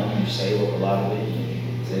money, that money you save up a lot of it,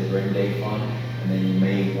 you save a rainy day fund, and then you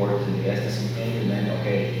may work to invest in some things, and then,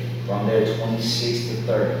 okay, from there, 26 to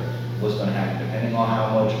 30, what's gonna happen, depending on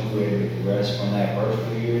how much you were able to progress from that first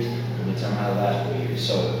 4 years, will determine how the last 4 years.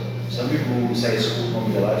 So, some people who say school's gonna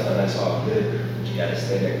be a lifestyle, that's all good, but you gotta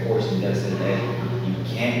stay that course, and you gotta stay that. You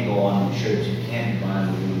can't go on trips, you can't be buying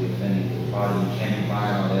the Louis Vuitton party, you can't be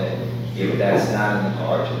buying all that, if that's not in the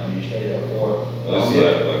cards, I mean, straight up, or. unless you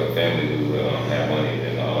have like a family who have money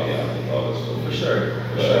and all this stuff. For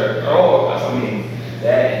sure. Oh, I mean,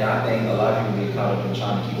 that, and I think a lot of people get caught up in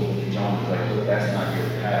trying to keep up with the Joneses, like, look, that's not your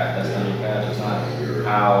path, that's not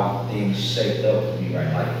how things shaped up for me,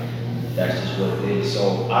 right? Like, that's just what it is.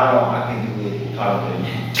 So I think people get caught up in,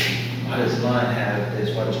 why does mine have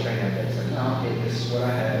this, why does Trey have that? It's like, no, okay, this is what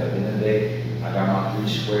I have. At the end of the day, I got my 3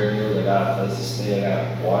 square meals, I got a place to stay, I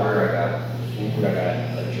got water, I got food, I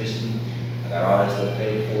got electricity, I got all that stuff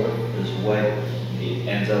paid for. Is what it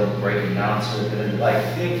ends up breaking down to. And like,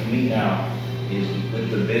 the thing for me now is with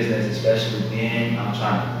the business, especially being, I'm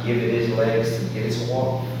trying to give it its legs to get it to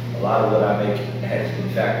walk. A lot of what I make has been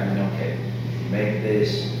factoring in, okay, you make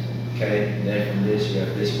this, okay, then from this, you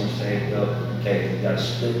have this much saved up, okay, you gotta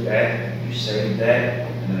split that, you save that,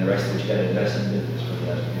 and then the rest of it, you gotta invest in business, whether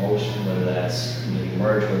that's promotion, whether that's, you know, your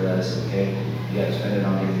merch, whether that's, okay, you gotta spend it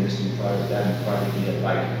on getting this new product, that new product, you gotta,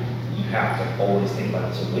 like, you have to always think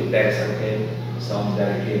about it. So with that, it's like, okay, someone's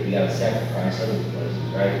gotta give, you gotta sacrifice other places,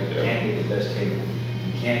 right? You can't get the best cable.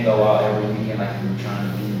 You can't go out every weekend like you were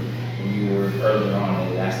trying to do when you were earlier on,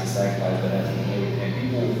 and that's the sacrifice, but that's the way. And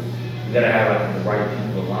people, you gotta have like the right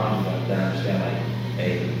people around you, like, that understand, like,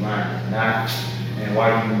 hey, Ryan, not, man, why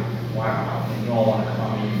you don't wanna come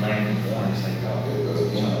out and land in the It's like, oh,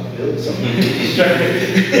 you want to build something.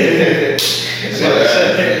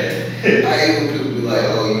 I hate when people be like,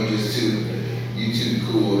 oh, you too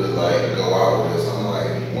cool to like go out with us. I'm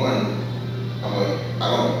like, one, I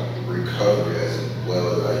don't recover as well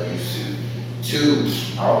as I used to.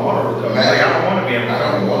 Two, I don't want to recover. Like, I don't want to be able to I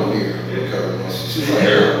don't want to be recovering. Two, like,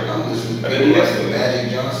 I'm listening to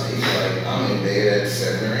Magic Johnson. He's like, I'm in bed at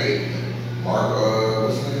 7 or 8. Mark,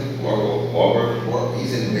 what's his name? Wahlberg.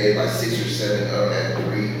 He's in bed by 6 or 7, up at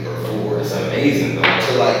 3 or 4. That's amazing though.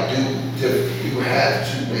 To like you have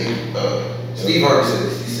to wake up. Steve Harvey said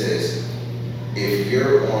this. He says, if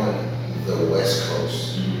you're on the West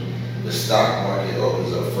Coast, the stock market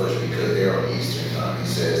opens up first because they're on Eastern time. He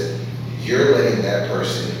says, you're letting that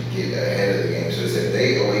person get ahead of the game. So he said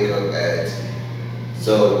they wake up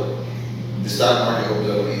so the stock market opens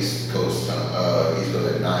up on East Coast time, East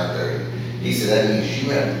Coast at 9:30. He said that means you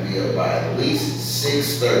have to be up by at least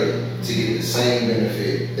 6:30 to get the same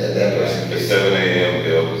benefit that person At gets. 7 a.m.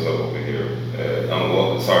 it opens up over here.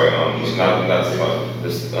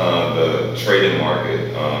 The trading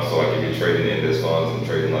market. So like if you're trading index funds and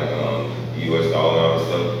trading like US dollar and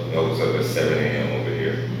stuff, it opens up at 7 a.m. over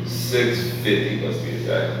here. 6:50 must be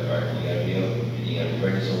exact, right? You gotta be up, you gotta be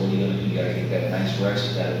ready, so what are you gonna do? You gotta get that nice rest,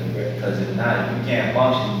 you gotta be ready. Because if not, if you can't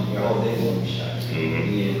function, your whole day's gonna be shot.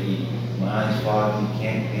 Your mind's foggy, you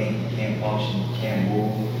can't think, you can't function, you can't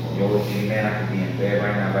move. You're always thinking, man, I could be in bed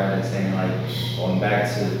right now, rather than saying like, going back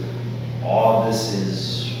to all this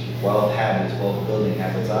is wealth habits, wealth building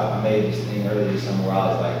habits. I made this thing earlier this summer where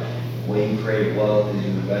I was like, the way you create wealth is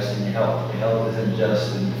you invest in your health. Your health isn't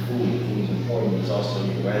just in food. Food is important, it's also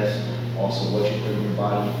your rest, also what you put in your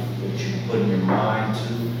body, what you put in your mind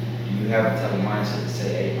too. Do you have a type of mindset to say,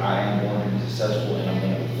 hey, I am going to be successful and I'm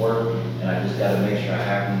going to work and I just got to make sure I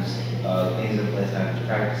have these things in place, have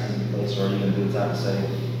practices in place, or are you gonna do the type of say,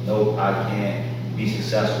 nope, I can't be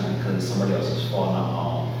successful because it's somebody else's fault,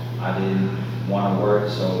 I didn't wanna work,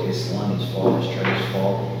 so it's London's fault, it's Trader's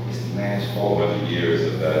fault, it's the man's fault. 400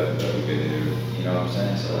 years of that we've been here. You know what I'm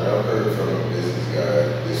saying? So I heard from a business guy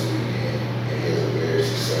this weekend, and he has a very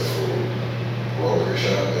successful broker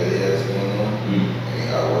shop that he has going on. And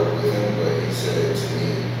I worked with him, but he said to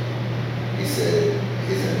me, he said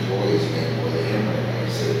his employees make more than him right now. He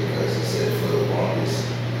said because he said for the longest,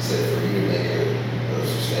 he said for you to make a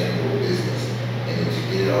sustainable business and then to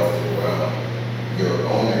get it off the ground, your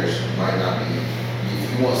owners might not be, if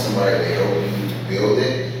you want somebody to help you build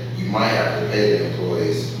it, you might have to pay the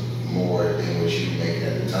employees more than what you make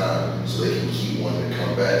at the time so they can keep wanting to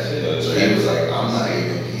come back. So he was like, I'm not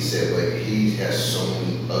even, he said, but he has so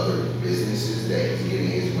many other businesses that he's getting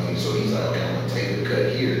his money. So he's like, okay, I'm gonna take a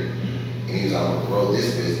cut here. And he was like, I'm gonna grow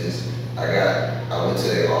this business. I went to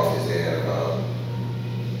their office, they had about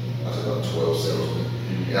 12 salesmen.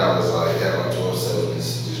 And I was like, they had about 12 salesmen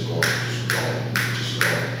just going.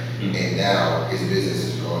 And now his business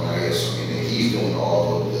is growing. I guess, and then he's doing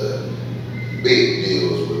all of the big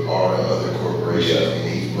deals with all the other corporations, and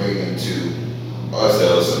he's bringing them to us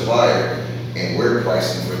as a supplier, and we're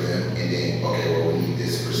pricing for them, and then, okay, well, we need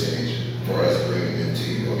this percentage for us bringing them to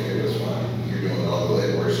you. Okay, that's fine. You're doing all the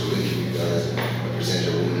legwork, so we give you guys a percentage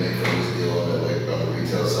of what we make from this deal on the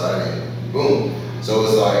retail side, and boom. So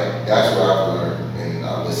it's like, that's what I've learned, and I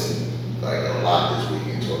listened like a lot this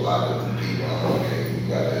weekend to a lot of people. I'm like, okay,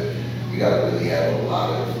 you gotta really have a lot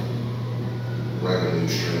of revenue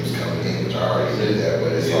streams coming in, which I already did that,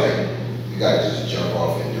 but it's like, you gotta just jump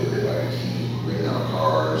off and do it. Like, he's renting out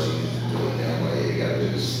cars, he's doing that way, you gotta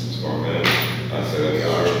just Smart man. I say be that.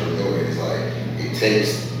 an entrepreneur. It's like, it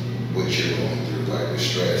takes what you're going through, like the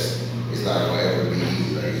stress. It's not gonna ever be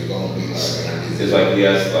easy, like, it's gonna be like, man, It's like he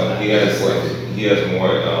has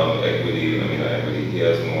more equity. I mean, not equity. He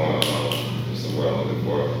has more. What's the word I'm looking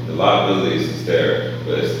for? The liabilities is there,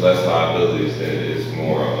 but it's less liabilities than it is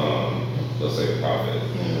more. Let's say profit.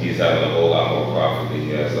 He's having a whole lot more profit than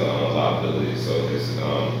he has liabilities. So it's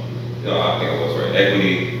I think I was right.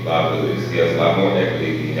 Equity, liabilities. He has a lot more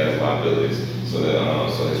equity than he has liabilities. So that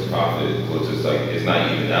so his profit, which is like it's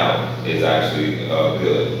not even out, is actually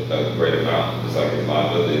a great amount. It's like his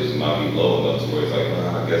liabilities might be low enough to where it's like,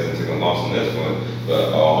 well, I guess I'm taking a loss on this one,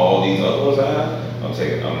 but all these other ones I have,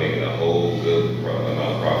 I'm making a whole good amount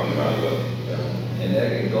of profit amount of it. And that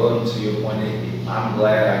goes to your point, I'm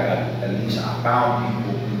glad at least I found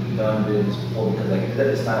people who've done business before, because like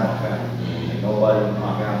it's not my family. Like nobody in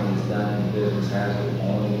my family has done any business, has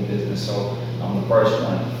owned any business, so I'm the first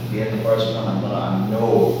one. Being the first one, I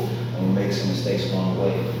know I'm gonna make some mistakes along the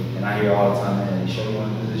way. And I hear all the time, man, you sure you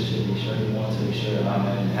want to do this shit? You sure you want to? You sure? Nah,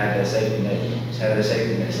 man, have that safety net. Just have that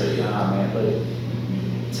safety net. Say, nah, man, look,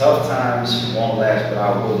 tough times won't last, but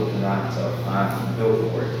I will, because I'm tough. I'm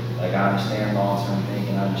built for it. Like, I understand long-term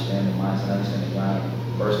thinking, I understand the mindset, I understand the grind.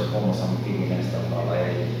 First and foremost, I'm kicking that stuff out.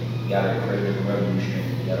 Like, hey, you gotta create a revenue stream.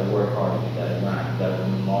 You gotta work hard. You gotta grind. You gotta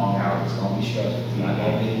do long hours. It's gonna be stressful. It's not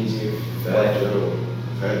gonna be easier. Fat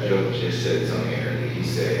Joe just said something earlier. He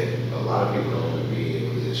said a lot of people don't want to be in a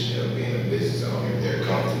position of being a business owner. They're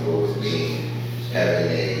comfortable with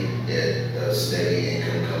having a steady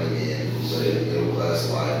income coming in, living a middle class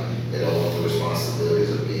life. They don't want the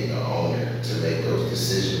responsibilities of being an owner to make those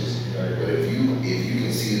decisions. But if you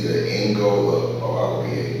can see the end goal of, oh, I will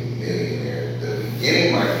be a millionaire, the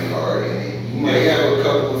beginning might be hard, and you might have a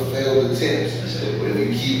couple of failed attempts. But if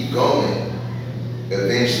you keep going,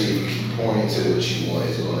 eventually, if you keep pouring into what you want,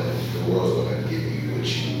 the world's gonna give you what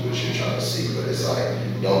you're trying to see. But it's like,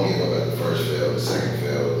 don't give up at the first fail, the second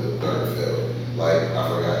fail, the third fail. Like, I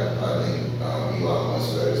forgot, I think Elon Musk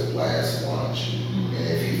was at his last launch, and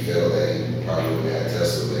if he failed that, he probably wouldn't have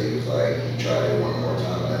Tesla, but he was like, he tried it one more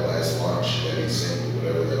time at that last launch that he sent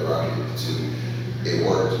whatever that rocket to. It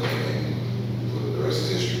worked, and the rest is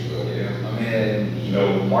history. But Yeah, I mean, you know,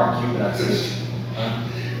 Mark Cuban, I think,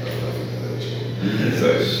 It's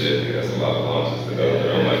like shit, dude, that's a lot of launches to go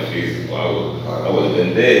there. I'm like, Jesus, well, I would have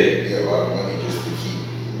been dead. Yeah, a lot of money just to keep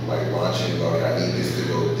like launching. Okay, I need this to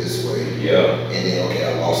go this way. Yeah. And then okay,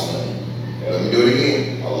 I lost money. Yeah. Let me do it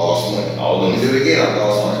again. I lost money. Let me do it again. I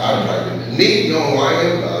lost money. I'm probably me knowing who I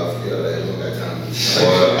am. Yeah, that don't got time.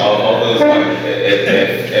 Well, all those like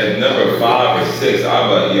at number 5 or 6, I'm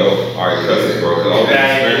like, yo, all right, cousins, bro. All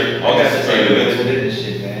this experiments. this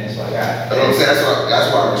shit, man. So I got. That's what I'm saying.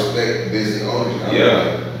 That's why I respect business owners.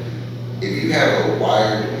 Yeah. If you have a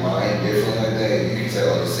wired mind different like that, you can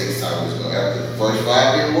tell on the 6th time it's gonna after the first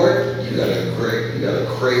 5 didn't work. You got a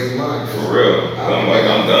crazy mind. For real. I'm like,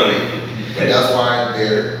 I'm done. But that's why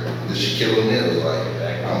the Shaquille O'Neal. Like,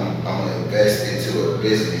 I'm gonna invest into a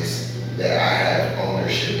business that I have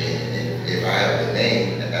ownership in. And if I have the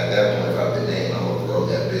name, at that point, if I have the name, I'm gonna grow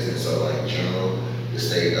that business. So like General, the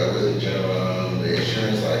state, with the General, the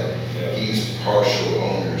insurance, like he's partial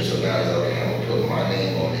owner. So now he's okay, I'm gonna put my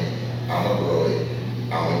name on it. I'm gonna grow it.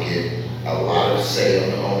 I'm gonna get a lot of say on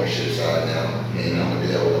the ownership side now, and I'm gonna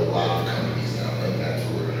deal with a lot of companies now, and that's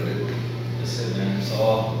what we're gonna do. That's it, man. It's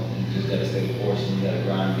all, you just gotta stay the course and you gotta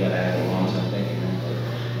grind, you gotta have a long-term thinking, man.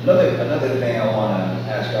 Another thing I wanna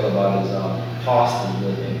ask y'all about is cost of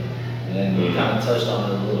living. And we kind of touched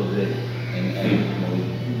on it a little bit, and you know, we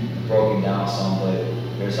broke it down some, but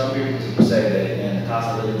there's some people who say that, man, the cost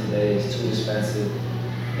of living today is too expensive.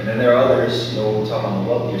 And then there are others, you know, we're talking on the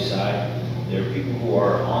wealthier side. There are people who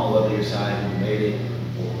are on the wealthier side who made it,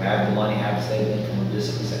 who have the money, have a stable income, or just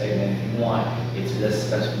simply say, hey man, if you want, it's less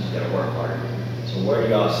expensive, you just gotta work harder. So where do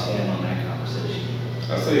y'all stand on that conversation?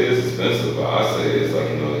 I say it's expensive, but I say it's like,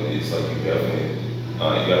 you know, it's like you definitely,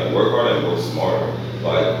 you got to work harder and work smarter.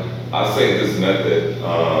 Like, I say this method,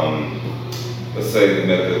 let's say the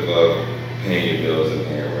method of paying your bills and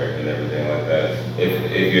paying rent and everything like that.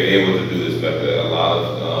 If you're able to do this method, a lot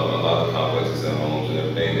of complexes and homes and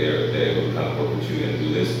everything, they're able to kind of work with you and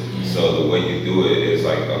do this. So the way you do it is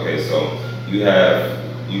like, okay, so you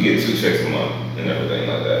get 2 checks a month and everything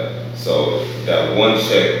like that. So that one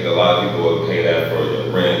check, a lot of people will pay that for the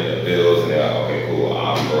rent, the bills, and they're like, okay, cool,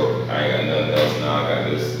 I'm broke. I ain't got nothing else now. I got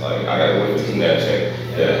this, like, I got to wait between that check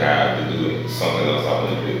that I have to do something else I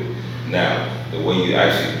want to do. Now, the way you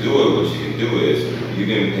actually do it, what you can do is you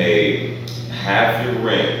can pay half your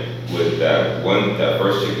rent with that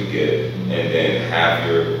first check you get, and then half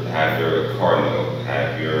your car note,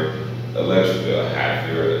 half your electric bill, half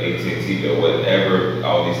your AT&T bill, whatever,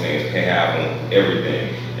 all these things, pay half on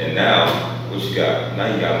everything. And now, what you got? Now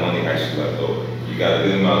you got money actually left over. You got a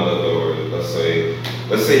good amount left over. Let's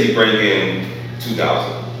say you bring in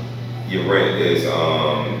 $2,000. Your rent is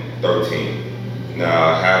 $13.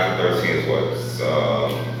 Now half of 13 is what?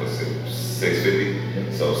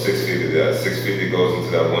 $650. So $650 goes into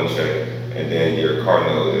that one check, and then your car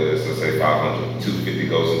note is, let's say, $500. $250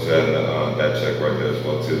 goes into that check right there as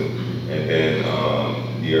well too. And then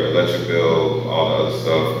your electric bill, all the other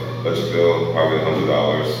stuff. Electric bill probably $100,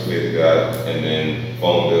 $50 that, and then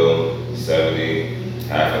phone bill $70,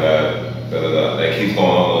 half of that. That keeps going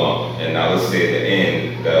on. And now let's say at the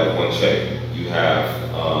end, that one check, you have,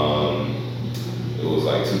 it was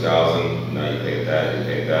like $2,000, now you pay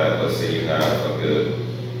that, let's say you have a good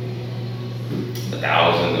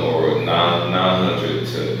 $1,000 or $900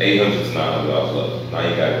 to $800 to $900 left. Now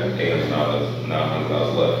you got $800,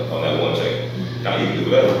 $900 left on that one check. Now you can do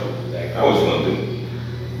better. How was you gonna do?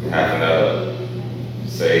 Half of that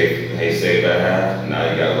save that half. Now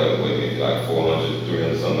you got like $400,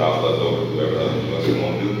 $300 something left over, whatever else you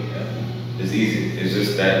want to do. It's easy. It's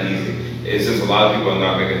just that easy. It's just a lot of people are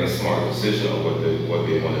not making a smart decision on what they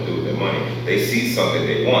want to do with their money. They see something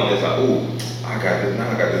they want. It's like, ooh, I got this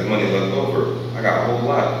money left over. I got a whole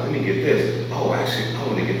lot. Let me get this. Oh, actually, I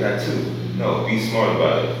want to get that too. No, be smart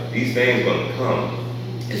about it. These things gonna come.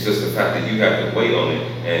 It's just the fact that you have to wait on it.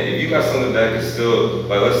 And if you got something that can still,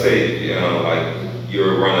 like let's say, you know, like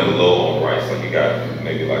you're running low on rice, like you got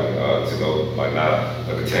maybe like to go, like not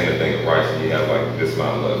a container thing of rice and you have like this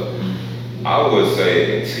amount left. I would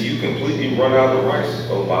say until you completely run out of rice,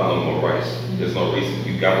 don't buy no more rice. There's no reason.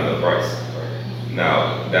 You got enough rice.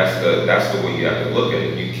 Now, that's the way you have to look at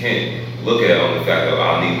it. You can't look at it on the fact that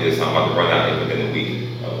I need this, I'm about to run out within a week.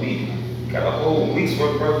 A week. You got a whole week's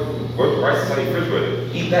worth of rice inside your refrigerator.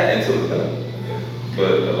 Eat that until it's done.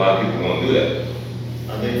 But a lot of people won't do that.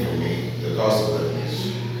 I think for me, the cost of living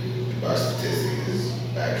is, by statistics, is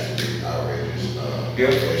actually outrageous.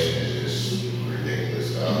 Inflation is just ridiculous.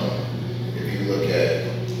 If you look at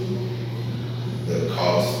the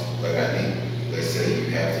cost, like I think, let's say you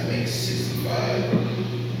have to make 65,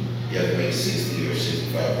 you have to make 60 or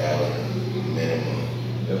 65,000 minimum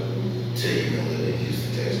to even live in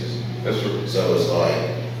Houston, Texas. That's true. So it's like,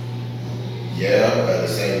 yeah, but at the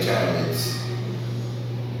same time,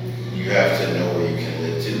 you have to know where you can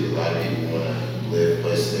live too. A lot of people want to live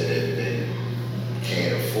places that they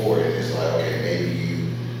can't afford. And it's like, okay, maybe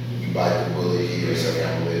you bite the bullet here, so I'm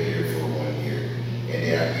gonna live here for 1 year. And then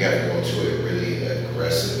you have to go into a really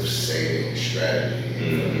aggressive saving strategy.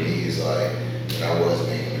 And for me, it's like, when I was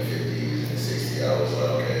making the 50s and 60s, I was like,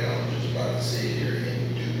 okay, I'm just about to sit here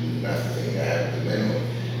and do nothing. I have the minimum.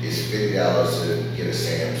 It's $50 to get a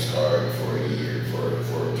Sam's card for a year, for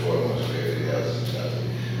 12 months, $50 is nothing.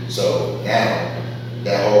 So now,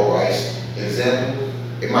 that whole rice example,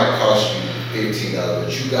 it might cost you $15,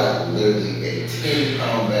 but you got literally a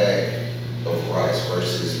 10-pound bag of rice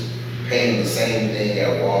versus paying the same thing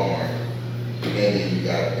at Walmart, and then you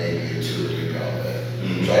got maybe a 2 or 3 pound bag.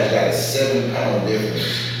 So I just got a 7-pound difference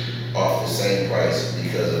off the same price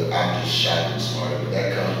because of I'm just shopping smarter. But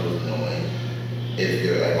that comes with knowing if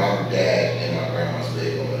you're like my dad and my grandma's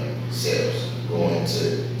big on sales, going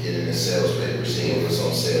to get in the sales paper, seeing what's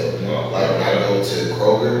on sale. Like when I go to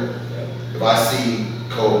Kroger, if I see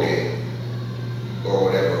Colgate or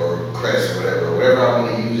whatever, or Crest or whatever I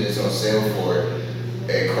want to use it's on sale for,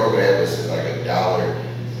 at Kroger that was like $1.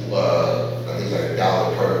 I think like $1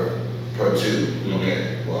 per tube. Okay,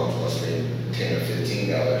 well I'm supposed to pay $10 or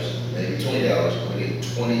 $15, maybe $20. I'm gonna get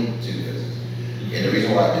 22 business. And the reason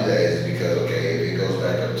why I do that is because okay, if it goes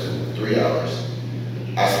back up to $3,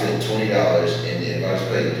 I spent $20, and then if I just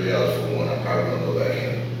paid $3 for one, I'm probably gonna go back in.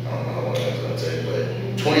 I don't know how long that's gonna take, but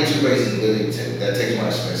 22 basically literally that takes my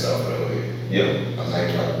expense out for the whole year. Yeah. I'm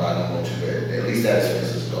not trying to buy no more 2-bed. At least that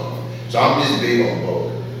expense is gone. So I'm just big on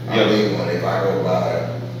bulk. I'm big on if I go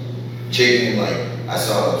buy chicken, like I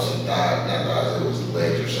saw some not thighs, it was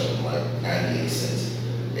legs or something like 98 cents.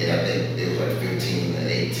 And I think it was like 15 and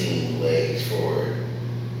 18 legs for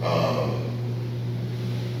 $4.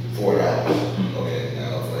 Okay,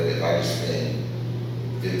 now if I just spend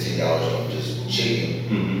 $15 on just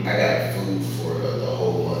chicken, I got food for the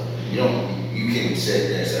whole month. You can sit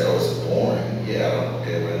there and say, oh, it's boring. Yeah, I don't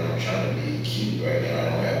care right now. I'm trying to be cute right now. I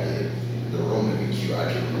don't have the room to be cute. I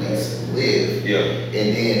can at least live. Yeah.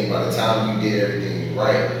 And then by the time you did everything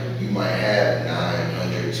right, you might have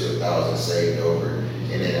 900 to 1,000 saved over.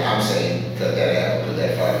 And then I'm saying cut that out, put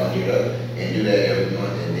that 500 up, and do that every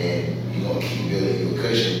month, and then you're gonna keep building you a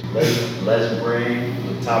cushion. Let's bring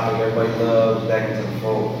the topic everybody loves back into the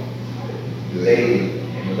fold. Dating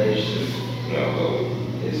and relationships.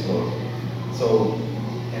 It's so,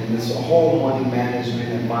 and this whole money management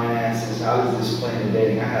and finances, how does this play in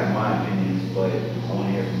dating? I have my opinions, but I want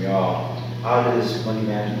to hear from y'all. How does money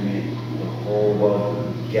management, the whole wealth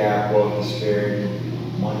gap, wealth disparity,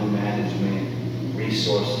 money management,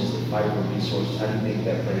 resources, the fight for resources, how do you think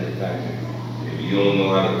that plays a factor? If you don't know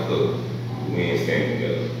how to cook, we ain't staying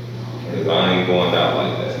together. Cause I ain't going out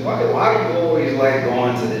like that. Why do you always like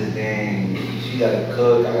going to this game? She gotta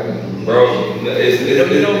cook, I gotta do Bro, it's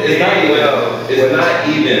not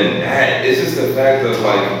even that. It's just the fact of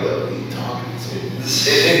like,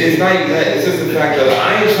 it's not even that. It's just the fact that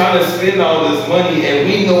I ain't trying to spend all this money and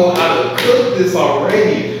we know how to cook this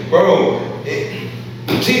already. Bro,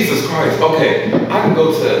 Jesus Christ. Okay, I can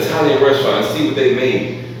go to an Italian restaurant and see what they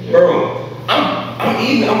made. Bro, I'm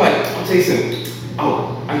eating, I'm tasting,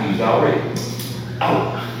 oh, I used that already.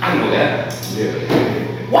 Oh, I know that. Yeah.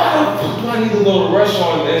 Why the fuck do I need to go to a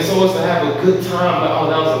restaurant and so as to have a good time? Like, oh,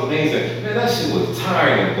 that was amazing. Man, that shit was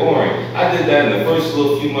tiring and boring. I did that in the first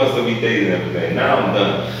little few months that we dated and everything. Now I'm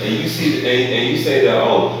done. And you see, and you say that,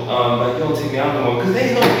 like, you don't take me out no more. Because there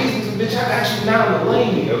ain't no reason to, bitch, I got you now in the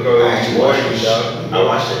lane. I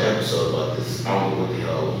watched an episode about this. I don't know what the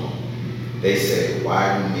hell it was on. They said, why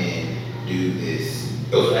do men do this?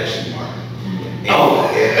 It was actually Martin. Oh,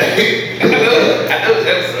 yeah. I know that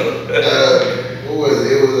episode. What was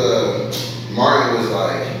it? It was Martin was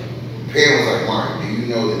like, Pam was like, Martin, do you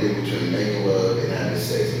know the difference between making love and having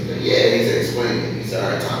sex? He said, yeah. He said, explain it. He said,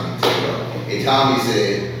 all right, Tommy, take it off. And Tommy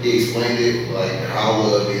said, he explained it, like how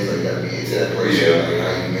love is, like you gotta be into that person, like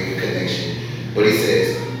how you make a connection. But he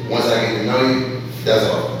says, once I get to know you, that's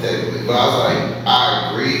all technically. But I was like,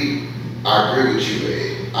 I agree with you,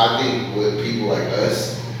 Ed. I think with people like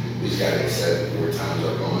us, we just gotta accept where times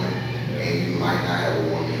are going. And you might not have a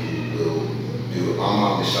woman who will do it. My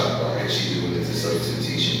mom is shocked by it. She doing it to substitute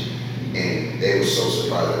teaching. And they were so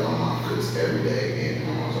surprised that my mom cooks every day. And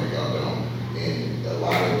my mom's like, y'all don't. And a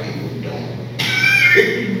lot of people don't.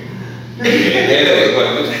 and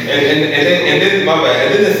then my bad.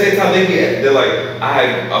 And then at the same time they're like, I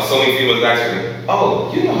had so many females actually,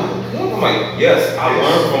 oh, you know how to cook? I'm like, yes, I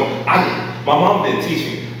learned from my mom didn't teach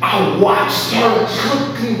me. I watched her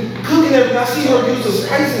cooking everything. I see her use the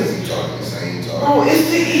spices. You talking the same talk. Bro, it's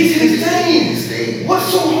the easiest thing.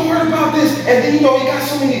 What's so hard about this? And then you got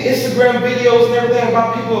so many Instagram videos and everything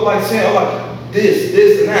about people like saying, oh, like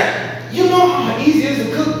this and that. You know how easy it is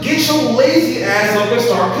to cook. Get your lazy ass up and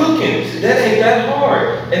start cooking. That ain't that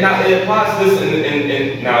hard. And now it applies to this, and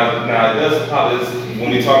now it does apply to this when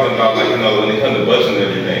we're talking about when it comes to budget and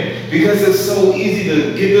everything. Because it's so easy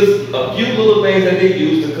to get this a few little things that they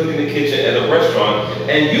use to cook in the kitchen at a restaurant,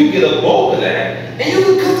 and you get a bulk of that, and you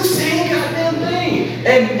can cook the same goddamn thing,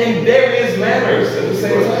 and in various manners at the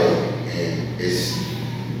same time.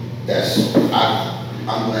 And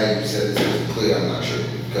I'm glad you said this was clear. I'm not sure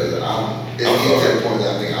because getting to the point that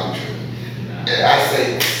I think I'm true. And I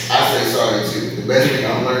say sorry too. The best thing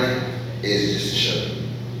I'm learning is just to shut up.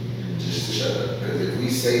 Just to shut up. Because if we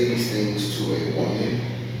say these things to a woman,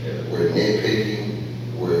 we're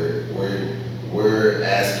nitpicking, we're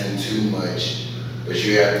asking too much. But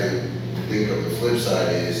you have to think of the flip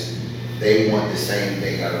side is they want the same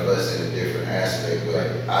thing out of us in a different aspect.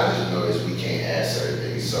 But I just noticed we can't ask certain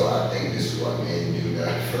things. So I think this is what men do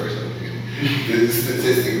die first.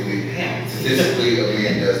 Statistically, a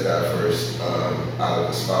man does die first out of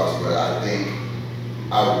a spouse. But I think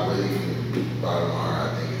I would really, from the bottom of my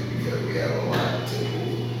heart, I think it's because we have a lot to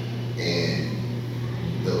pull. And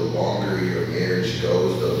the longer your marriage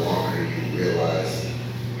goes, the longer you realize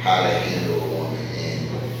how to handle a woman.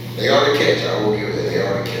 And they are the catch. I will give it that they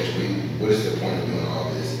are the catch. What is the point of doing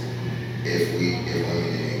all this if women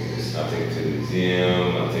didn't exist? I take it to the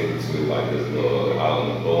gym, I take it to like this little out on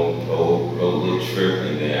the boat, go little trip,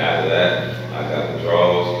 and then after that, I got the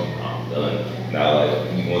draws, I'm done. Now like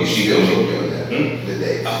you want to still keep doing that the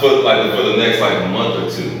days. I put like for the next like month or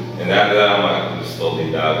two, and after that I might just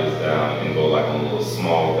slowly dive this down and go like on little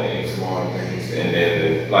small things. And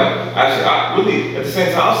then like actually I really at the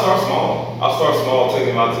same time I'll start small, take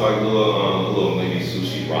them out to like little maybe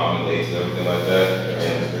sushi, ramen dates and everything like that.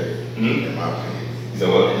 In my opinion. So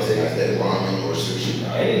what? Is that ramen or sushi?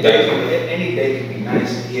 Any day can be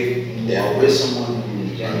nice if you are with someone who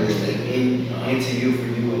is genuinely into you for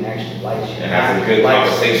you and actually likes you. And have a good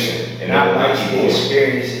conversation. And not like the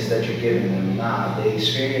experiences that you're giving them. Nah, the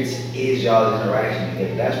experience is y'all's interaction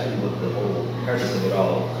together. That's really what the whole purpose of it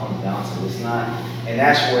all comes down to. It's not, and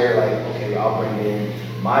that's where like, okay, I'll bring it in.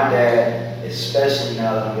 My dad, especially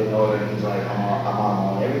now that I'm getting older, he's like, I'm on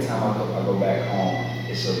my own. Every time I go back home,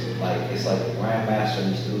 it's like a grandmaster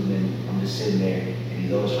and a student, and I'm just sitting there, and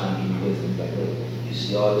he's always trying to give me wisdom. He's like, look, you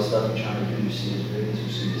see all this stuff you're trying to do, you see this business,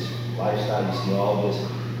 you see this lifestyle, you see all this.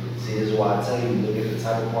 See, this is why I tell you, look at the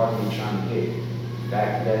type of partner you're trying to get.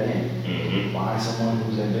 Factor that in. Mm-hmm. Find someone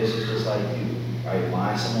who's ambitious just like you. Right?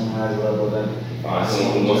 Find someone who has a level of empathy. Find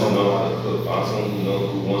someone who wants to know how to cook. Find someone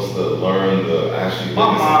who wants to learn the actually. My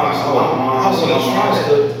mom's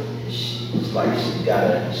cook. She's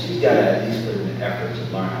gotta at least put in the effort to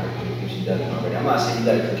learn how to cook if she doesn't already. I'm not saying you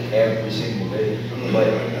gotta cook every single day, but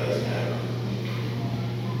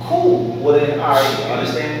cool. Well then, all right,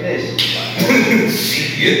 understand this.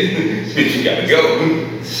 Shit, you gotta go.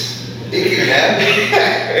 It can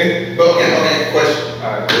happen. But okay, question.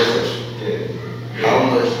 All right, question. Yeah. How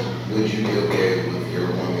much would you be okay with your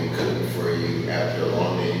woman cooking for you after a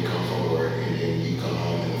long day you come from work and then you come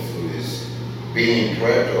home and the food is being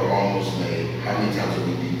prepped or almost made? How many times a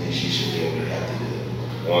week do you think she should be able to have to do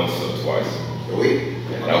that? Once or twice. A week?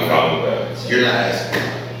 No problem with that. You're not asking.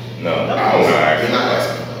 No, You're I'm not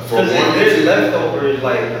asking. Because there's leftovers,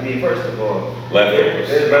 like, I mean, first of all, leftovers.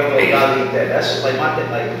 there's leftovers, gotta eat that. That's just like my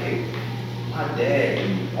dad, like, okay, my dad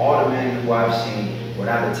and all the men who I've seen were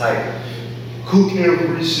not the type cook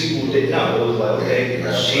every single day. No, it was like, okay,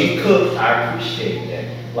 she cooked, I appreciate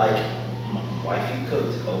that. Like, my wifey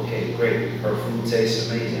cooked, okay, great. Her food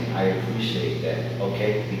tastes amazing, I appreciate that,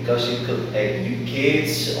 okay? Because she cooked, hey, you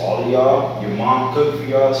kids, all of y'all, your mom cooked for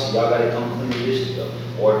y'all, so y'all gotta come clean the dishes up.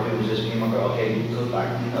 Or if it was just me and my girl, okay, you cook, I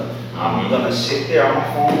clean up. I'm gonna sit there on my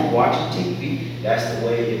phone watching TV. That's the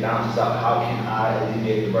way it balances out. How can I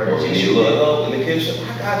alleviate the burden? Or can you look up in the kitchen?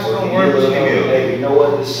 I got you. Don't Or worry. hey, you know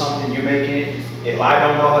what? This is something you're making. If I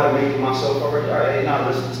don't know how to make it myself already, all right, now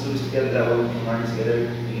let's do this together. That way we can learn together.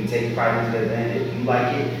 We can take pride together. Then if you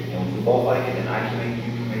like it and we both like it, then I can make it,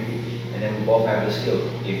 you can make it, and then we both have the skill.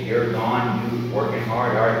 If you're gone, you working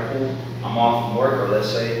hard, all right, cool. I'm off from work, or let's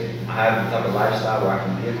say I have the type of lifestyle where I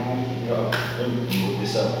can be at home. You know, move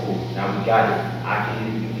this up, cool. Now we got it. I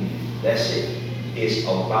can, you can. That's it. It's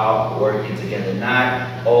about working together,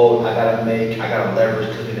 not, oh, I gotta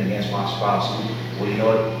leverage cooking against my spouse. Well, you know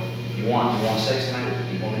what? You want sex tonight?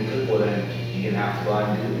 You want me to cook? Well, then you're gonna have to go out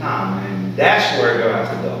and do it. Nah, man, that's where it has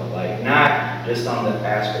to go. Like, not just on the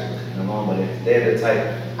aspect of cooking alone, but if they're the type,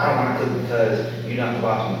 I don't wanna cook because you're not the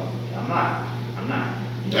boss. I'm not.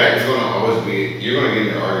 That's gonna always be, you're gonna get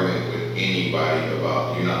in an argument with anybody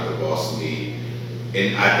about you're not the boss of me.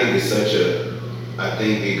 And I think I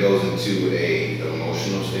think it goes into a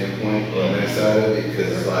emotional standpoint on that side of it,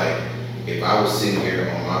 because it's like, if I was sitting here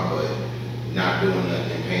on my butt, not doing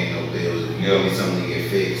nothing, paying no bills, if you give me something to get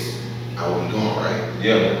fixed, I wouldn't go right.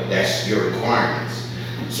 Yeah. That's your requirements.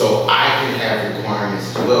 So I can have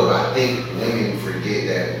requirements as well, but I think women forget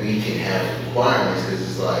that we can have requirements, because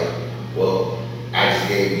it's like, well, I just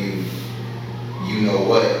gave you, you know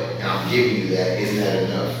what, and I'm giving you that, isn't that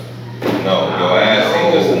enough? No, your ass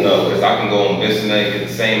ain't just No, because I can go on Missing and get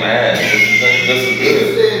the same ass. This is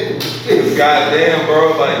good. Cause goddamn,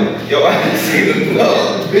 bro, like, yo, I can see the no.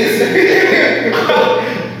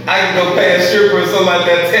 I can go pay a stripper or something like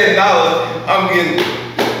that, $10.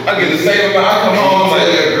 I get the same amount. I come home, I'm Tell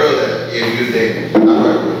like, that girl that if you dating, I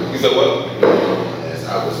probably you said what?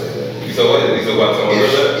 I would say that. You said what? You said what? Tell me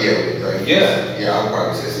that? Yeah, right. Yeah. Yeah, I'll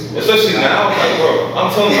probably say something. Especially now, like, bro, I'm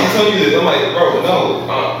telling you this. I'm like, bro, no,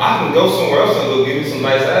 I can go somewhere else and go give you some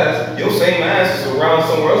nice ass. Your same ass is around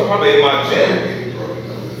somewhere else, probably in my gym.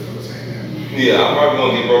 Yeah, I'm probably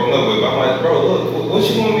gonna get broken up with. But I'm like, bro, look, what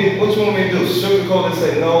you want me to do? Sugarcoat and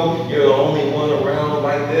say, no, you're the only one around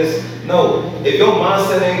like this. No, if your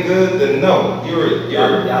mindset ain't good, then no, you're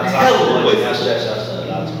Y'all hell talk too of much, a y'all stress yourself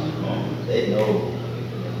out too much. They know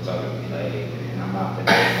I'm talking to me like, and I'm not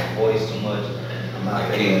gonna raise my voice too much. I'm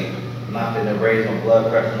not gonna raise my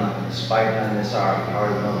blood pressure. I'm not gonna spike none of this. I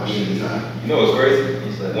already know me. You know what's crazy?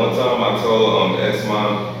 One time I told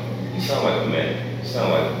ex-mom, you sound like a man. You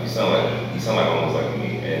sound like almost like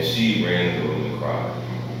me. And she ran in the room and cried.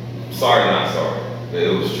 Sorry, not sorry, but it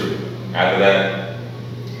was true. After that,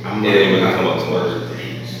 I'm it didn't really come up too much.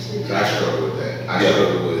 So I struggle with that.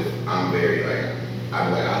 I'm very like,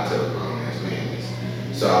 I'll tell the grown ass man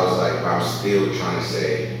this. So I was like, but I'm still trying to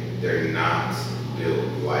say they're not built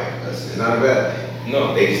like us. It's not a bad thing.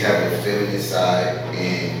 No. They just have a feminine side,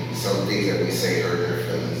 and some things that we say hurt their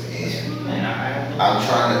feelings. And I'm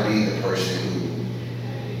trying to be the person who,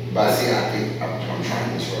 but see, I think I'm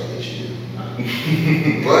trying to sort of let you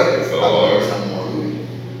do. But So I'm hard. some more who.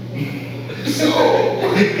 So,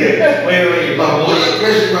 Wait, my blood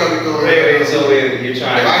pressure probably going. you're If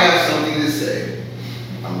trying. I have something to say,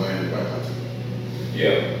 I'm learning to bite my tongue.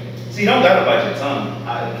 Yeah. See, you don't gotta bite your tongue.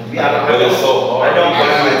 But it's so hard. I don't I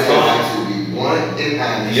bite have my a tongue. tendency to be blunt and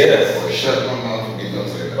honest. Yes. Or shut my mouth and don't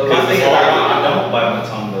say But that. my thing is, I don't bite my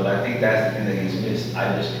tongue, but I think that's the thing that he's missed.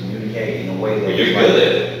 I just communicate in a way that. But you're good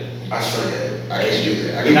at it. I struggle at it. I can't do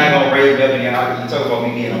that. You're not gonna raise me up again. You talk about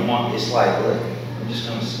me being a monk. It's like, look, I'm just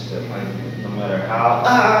gonna sit there, like, no matter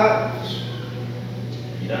how.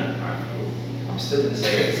 You done? All right, cool. I'm still gonna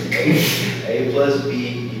say it's A plus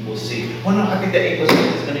B equals C. Well, no, I think that A plus B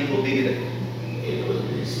is gonna equal B. A plus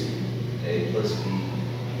B, C. A plus B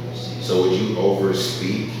equals C. So would you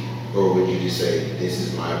overspeak, or would you just say, this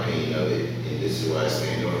is my opinion of it, and this is what I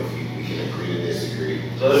stand on, if we can agree to disagree?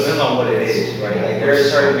 So it depends on what it is, right? Like there are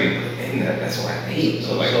certain people. And that's what I mean.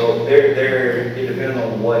 So it depends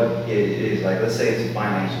on what it is. Like, let's say it's a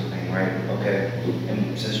financial thing, right? Okay.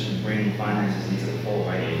 And since we bring finances into the fold,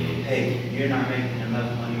 right? Hey, you're not making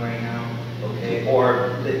enough money right now, okay?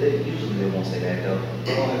 Or usually they won't say that though.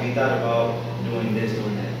 Oh, have you thought about doing this,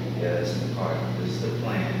 doing that? Yeah, that's in the card. This is the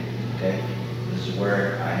plan, okay? This is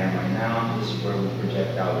where I am right now. This is where we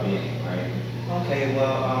project out being, right? Okay,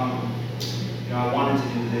 well, I wanted to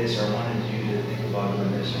do this, or I wanted you to think about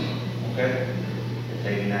doing this. Okay,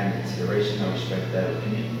 taking that into consideration, I respect that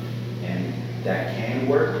opinion, and that can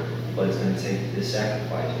work, but it's going to take the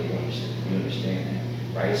sacrifice. You understand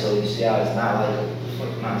that, right? So you see how it's not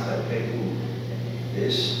like not like, okay, cool.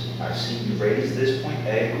 This I see you raised this point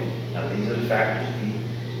A. Now these are the factors B.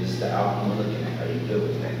 This is the outcome we're looking at. Are you good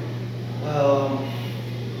with that? Well,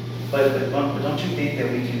 but don't you think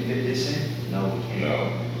that we can fit this in? No, we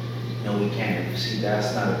can't. No, we can't. See,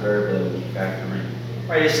 that's not a variable that we factor in.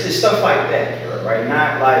 Right, it's stuff like that, right?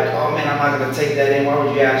 Not like, oh man, I'm not gonna take that in. Why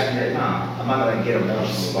would you ask me that? Nah, I'm not gonna get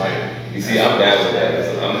emotional about it. You see, I'm bad with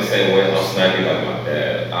that. I'm the same way. I'm snappy like my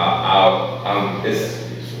dad. It's.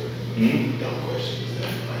 Dumb questions.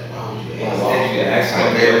 Like, why would you ask? Why would you ask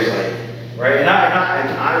I'm me very that? like, Right, and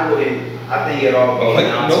I wouldn't. I think it all goes Like,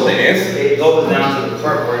 down know to the answer. it goes down to the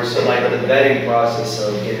prep work. So like the vetting process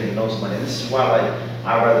of getting to know somebody. And this is why like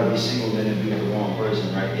I'd rather be single than to be with the wrong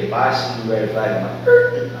person, right? If I see the red flag,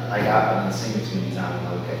 I'm like I've been single too many times.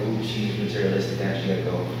 I'm like, okay, ooh, she's materialistic, then she gotta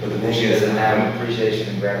go. But the Ooh, thing she is- doesn't have appreciation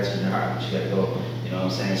and gratitude in her heart, she gotta go. You know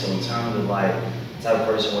what I'm saying? So in terms of like the type of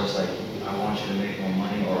person where it's like, I want you to make more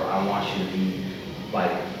money, or I want you to be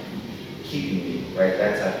like keeping me, right?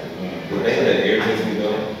 That type of woman. The thing that irritates me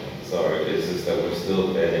though, sorry, it's just that we're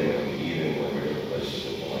still betting women even when we're in a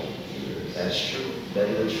relationship for like years. That's true. That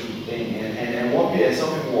is a true thing. And one thing,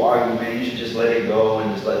 some people will argue, man, you should just let it go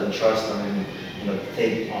and just let them trust them and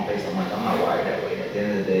take it on face. I'm like, I'm not wired that way. At the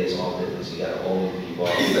end of the day, it's all business. You gotta always be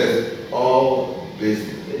involved. he says, all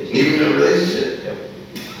business. Even in a relationship. Yep.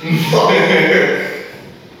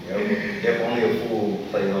 Yep. Only a fool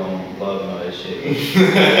plays on love and all that shit. What's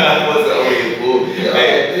that way, fool?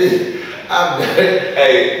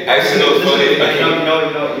 Hey, actually, no, it's funny.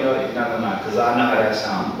 No, because I know how that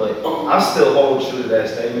sounds. But I'll still hold true to that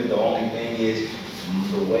statement. The only thing is,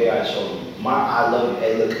 the the way I showed them. I love you.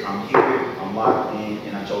 Hey, look, I'm here. I'm locked in,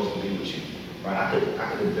 and I chose to be with you. Right? I could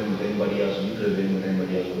have been with anybody else, and you could have been with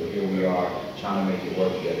anybody else, but here we are trying to make it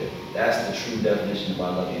work together. That's the true definition of I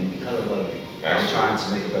love you. And because I love you, I'm trying to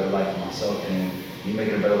make a better life for myself, and you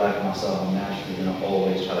making a better life for myself, I'm naturally gonna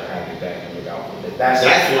always try to have your back and look out for it. That's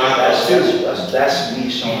me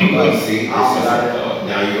showing love. See, now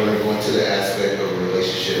now you're gonna go into the aspect of a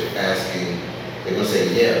relationship asking, they're gonna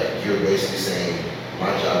say, yeah, you're basically saying,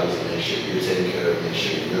 my job is to make sure you're taking care of, make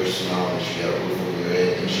sure you're smart, make sure you have a roof over your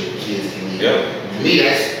head, make sure the kids can eat. Yep. To me,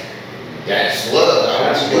 that's love.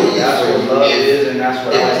 that's what love is, and that's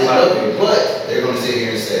what I like. But they're gonna sit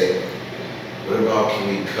here and say, what about can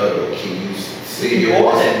we cuddle? Can you see You your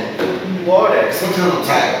are that. You are that. Sometimes I'm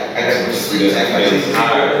tired. I got to sleep. Yeah, I get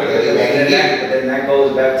tired. Then that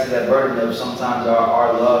goes back to that burden of sometimes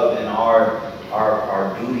our love and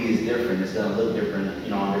our duty is different. It's gonna look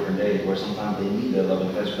different, on different days. Where sometimes they need their love and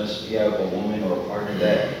affection. Especially if you have a woman or a partner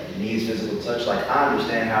that needs physical touch. Like I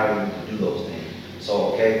understand how you do those things.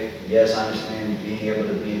 So okay, yes, I understand being able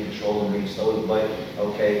to be in control and being stoic. But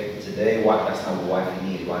okay, today, that's not what wifey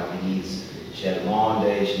needs. Wifey needs. She had a long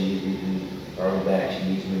day. She needs me to throw her back. She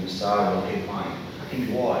needs me to massage. Okay, fine. I can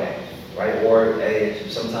do all that. Right? Or hey,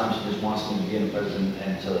 sometimes she just wants me to be in the present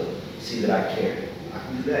and to see that I care. I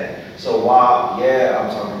can do that. So while, I'm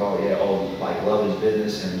talking about, like love is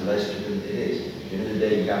business and relationship it is. At the end of the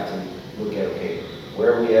day, you got to look at, okay,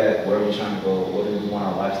 where are we at? Where are we trying to go? What do we want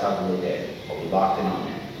our lifestyle to look at? Are we locked in on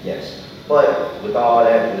that? Yes. But with all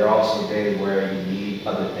that, there are also days where you need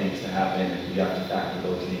other things to happen and you have to factor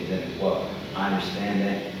those things in as well. I understand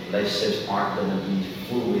that relationships aren't going to be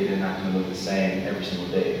fluid and not going to look the same every single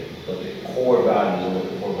day. But the core values are what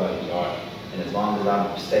the core values are. And as long as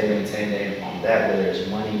I stay maintained on that, whether it's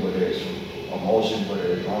money, whether it's emotion, whether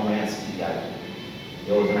it's romance,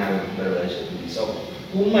 you're always gonna have a better relationship with me. So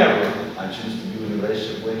whomever I choose to be in a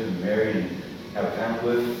relationship with and marry and have a family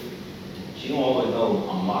with, she gonna always know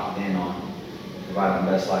I'm locked in on providing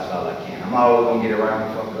the best lifestyle I can. I'm not always gonna get it right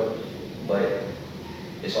and fuck up, but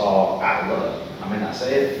it's all out of love. I may not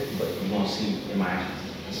say it, but you're gonna see in my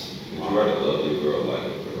actions. Would you rather love your girl like a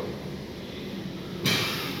girl?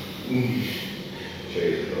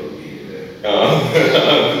 Trade the OB there.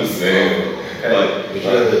 I'm just saying. Like, Would you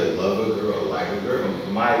rather love a girl or like a girl?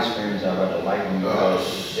 From my experience, I'd rather like them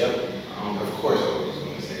because, Of course I was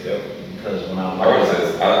going to say that. Because when I I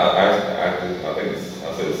like them, think it's, I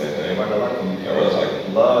say the same thing. I rather like them. I rather like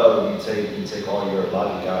them. Love, you take all your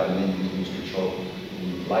logic out and then you use control. You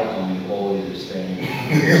like them, you always understand.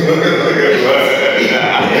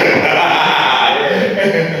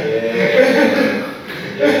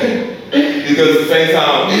 Because at the same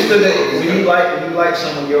time, When you like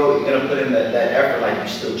someone, you're gonna put in that effort, like you're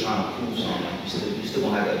still trying to prove something. Like you still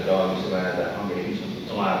gonna have that dog, you still gonna have that hunger, you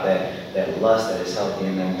still gonna have that lust that is healthy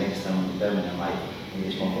and that makes them feminine. Like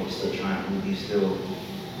this motherfucker's still trying to prove, he still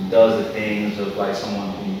does the things of like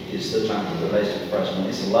someone who is still trying to keep the relationship fresh. When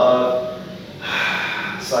it's love,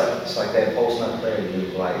 it's like that post-nut clarity,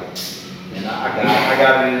 dude. Like, and I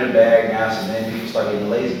got it in the bag now. So then people start getting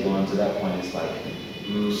lazy going to that point. It's like.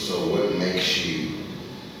 So what makes you,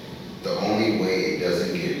 the only way it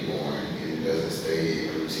doesn't get boring and it doesn't stay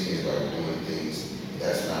a routine is by doing things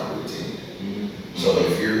that's not routine. So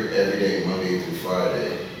if you're every day, Monday through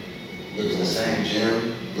Friday, looks the same,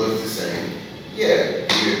 gym, looks the same, year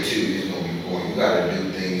 2 is going to be boring. You got to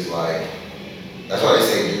do things like, that's why they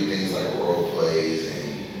say do things like role plays,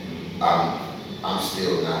 and I'm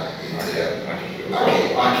still not into that. I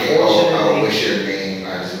wish your name, I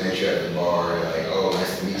just met you at the bar, like, oh,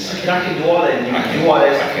 nice to meet you. I can do all that, and you can do all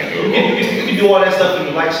that. You can do all that stuff when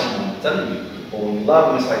you like someone. I'm telling you. But when you love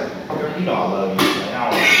them, it's like, girl, you know I love you. Like, I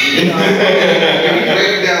don't You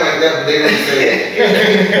break it down like that, but they're gonna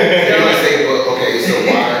say, but okay, so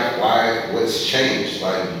why, what's changed?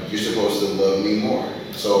 Like, you're supposed to love me more.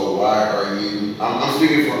 So why are you, I'm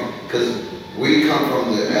speaking from, because we come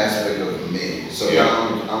from the aspect of men. So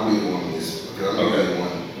I'm be the one with this, because I'm the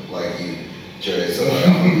one like you, Trey, so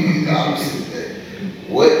I'm gonna be the opposite of that.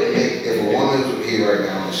 If a woman's here right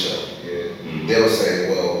now on the show, they'll say,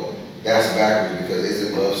 well, that's backwards because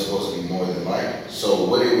isn't love supposed to be more than like? So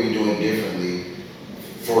what are we doing differently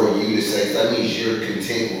for you to say? That means you're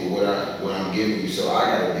content with what I'm giving you. So I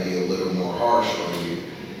gotta be a little more harsh on you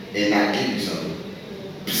and not give you something.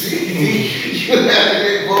 See, you have to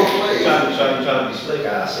make both ways. trying to be slick.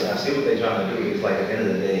 I see what they're trying to do. It's like at the end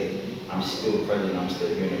of the day, I'm still present. I'm still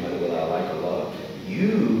here no matter whether I like or love.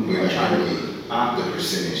 You We're are trying to the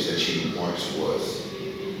percentage that you once was.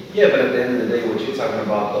 Yeah, but at the end of the day, what you're talking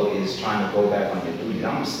about though is trying to go back on your duties.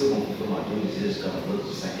 I'm still gonna fulfill my duties, it's just gonna look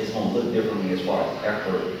the same. It's gonna look differently as far as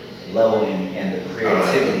effort, level, and the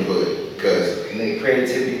creativity. Because And the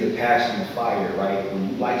creativity, the passion, the fire, right? When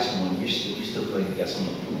you like someone, you still feel like you got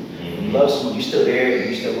something to prove. When you love someone, you still there, and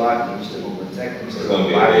you still locked, and you still gonna protect them. It's gonna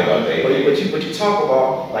be a day by day. But you talk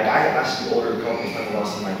about, like I see older couples talk about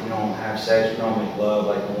something like, we don't have sex, we don't make love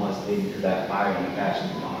like the ones they because that fire and the passion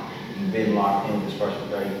is gone. You've been locked in with this person for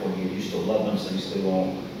 30, 40 years, you still love them, so you still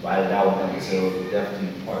gonna ride it out with them until death do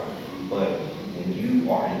you part. But when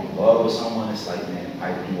you are in love with someone, it's like, man,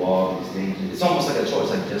 I do all these things. It's almost like a choice,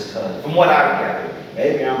 like just cause. From what I've gathered,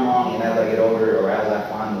 maybe I'm wrong, and as I get older or as I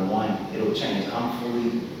find the one, it'll change. I'm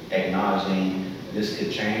fully acknowledging this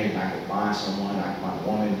could change, and I can find someone, I can find a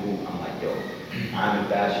woman who I'm like, yo, I'm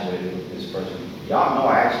infatuated with this person. Y'all know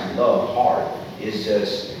I actually love hard. It's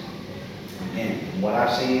just, again, from what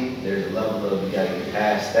I've seen, there's a level of you gotta get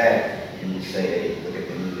past that and you say, hey, look at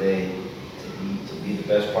the end of the day, to be the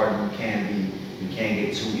best partner you can be, you can't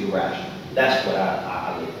get too irrational. That's what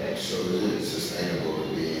I look at. So is it sustainable to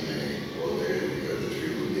be in because the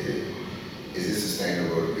people did it. Is it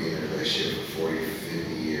sustainable to be in a relationship for 40,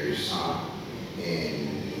 50 years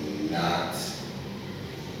and not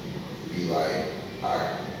be like,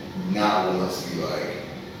 not once be like,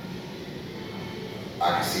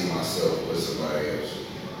 I can see myself with somebody else?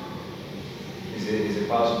 Is it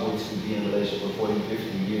possible to be in a relationship for 40,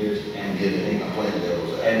 50 years and I'm playing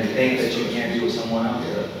devil's and think that you can't be with someone else?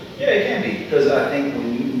 Yeah, it can be. Because I think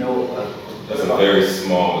when you know, That's a very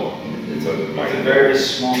small, it's a very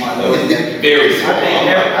small minority. Very small.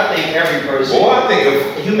 I think every person. Well, I think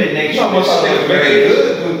of human nature. so much there's very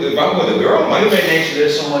good. If I'm with a girl, I'm human like, nature,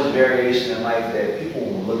 there's so much variation in life that people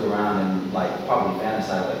will look around and like probably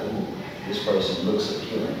fantasize like, ooh, this person looks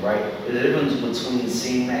appealing, right? There's a difference between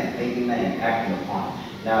seeing that and thinking that and acting upon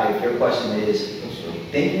it. Now, if your question is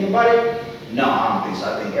thinking about it, no, I don't think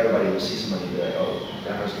so. I think everybody will see somebody and be like, oh,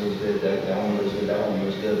 that person looks good, that woman looks good, that woman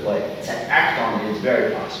looks good. But to act on it is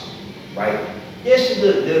very possible, right? Yeah, she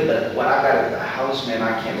look good, but what I got at the house, man,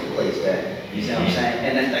 I can't replace that. You see what I'm saying?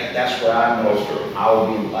 And then, like, that's what I know I will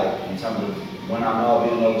be like, in terms of when I know I'll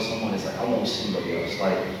be in love with someone, it's like, I won't see somebody else.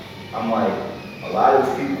 Like, I'm like, a lot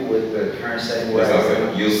of people with the current setting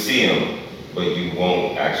where you'll see them, but you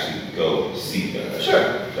won't actually go see them.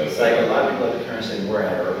 Sure. That's like a lot of people at the current setting we're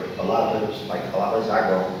at, or a lot of places, like a lot of places I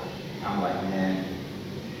go, I'm like, man,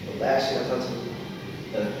 the last year I talked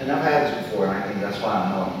to, and I've had this before, and I think that's why I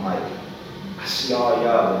know, I'm like, I see all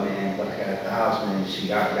y'all, but man, what I got at the house, man,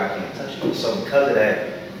 y'all can't touch me. So because of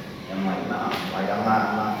that, I'm like, nah, like I'm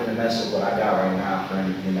not finna mess with what I got right now for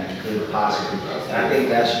anything that could possibly. And I think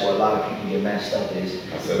that's where a lot of people get messed up is.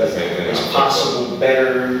 I said the same thing. It's possible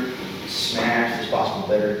better smash, it's possible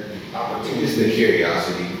better opportunity. It's the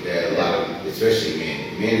curiosity that a lot of, especially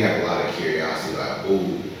men have a lot of curiosity, like,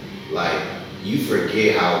 ooh, like, you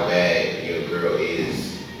forget how bad your girl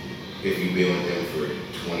is if you've been with them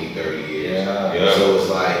for 20, 30 years. Yeah. So it's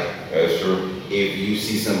like, that's true. if you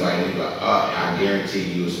see somebody and you're like, oh, I guarantee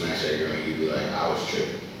you will smash that girl, and you'll be like, I was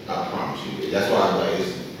tripping. I promise you. That's why I'm like,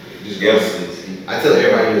 it's just Yes. I tell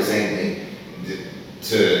everybody the same thing.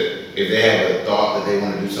 If they have a thought that they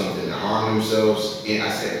want to do something to harm themselves, and I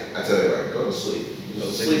tell everybody, go to sleep. Go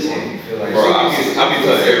to sleep if you feel like. Bro, I be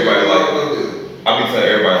telling everybody like,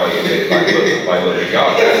 look, if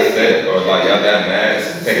y'all that set or like y'all that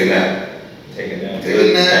mad, take a nap. Take a nap. Take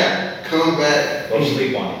a nap, come back. Go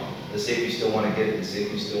sleep on it. Let's see if you still want to get it. Let's see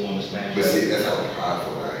if you still want to smash But it. see, that's how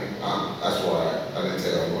prideful I am. That's why I didn't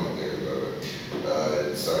tell you I'm going there,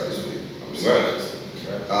 but start this week. I'm serious.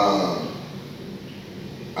 Right.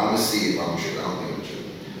 I'm gonna see if I'm tripping. I don't think I'm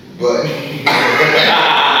tripping, but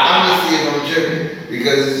I'm gonna see if I'm tripping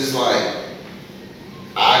because it's just like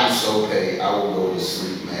I'm so paid. I will go to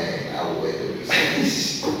sleep mad. I will wake up and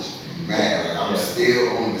sleep mad. Like I'm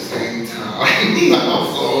still on the same time. I'm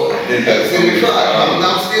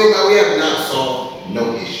still mad. We have not solved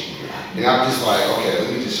no issue, and I'm just like, okay, let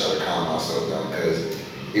me just try to calm myself down because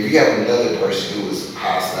if you have another person who is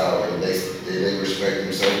hostile and they respect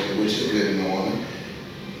themselves, which is good in a woman.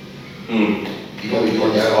 You're gonna be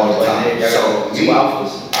doing that all the time. So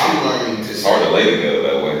I'm learning to It's hard to lay together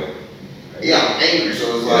that way. Yeah, I'm angry.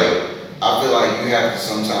 So it's like I feel like you have to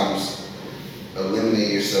sometimes eliminate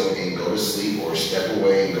yourself and go to sleep or step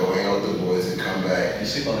away and go hang out with the boys and come back. You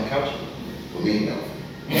sleep on the couch? For me, no.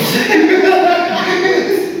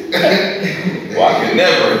 Well, I could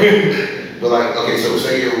never. But like, okay, so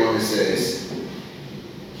say your woman says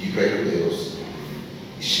you pay the bills,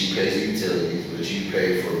 she pays the utilities, but you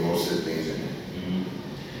pay for most of the things in there.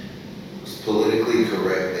 It's politically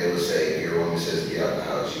correct, they would say if your woman says get out the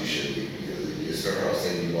house, you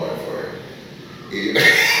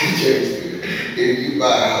Jerry stupid. If you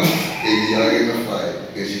buy a house and y'all get in a fight,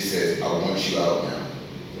 and she says, I want you out now.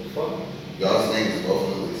 The fuck? Y'all's names is both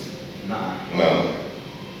on the list. Nah. No.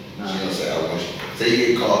 She gonna say, I want you. Say you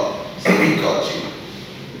get caught. Say you caught you.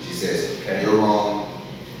 She says, Okay. you're wrong.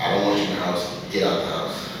 I don't want you in the house. Get out the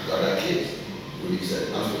house. Y'all got kids. What do you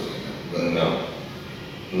say? I'm supposed to say no. No.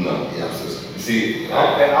 No. Yeah, I'm supposed to say no. See, I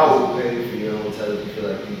would pay for your hotel if you feel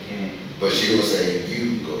like you can't. But she gonna say,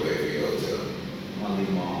 you go pay for your hotel. I'm gonna leave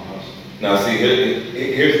my own house. now see,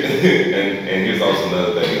 here's and here's also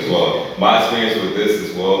another thing as well. My experience with this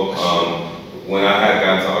as well. When I had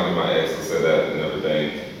gotten talking to my ex and said that and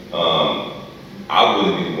everything, I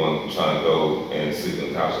wouldn't be the one trying to go and sleep on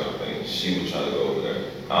the couch and everything. She would try to go over there.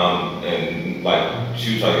 And like,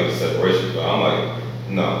 she would try to get the separation, but I'm like,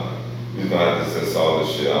 no, you're gonna have to just solve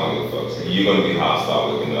this shit. I don't give a fuck. So you're gonna be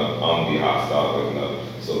hostile looking up. I'm gonna be hostile looking up.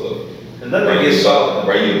 So look, Nothing gets solved.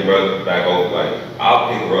 bring your brother back over. Like, I'll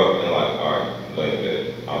pick her up and like, all right, lay in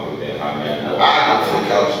bed. I'll be there. Hot man. I go to the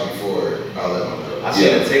couch before I let my girl. I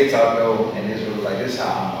seen a TikTok though, and this was like, this is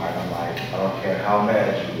how I'm wired. I'm like, I don't care how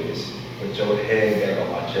mad you is, put your head back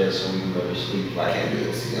on my chest so we can go to sleep. I Like, can't do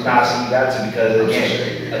this. nah, so you got to, because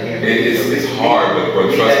again, It's hard, but bro,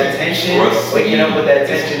 with trust that me. tension, Trust waking me. up with that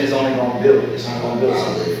tension is only gonna build. It's only gonna build I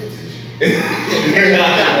something. live for tension.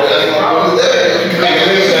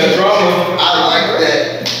 That drama. I like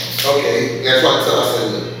that. Okay, that's why I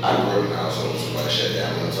said, look, I grew up in a household, somebody shut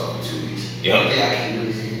down, we don't talk for 2 weeks. Yup. Yeah, I can't do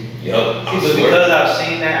this here. Yup. See, but because I've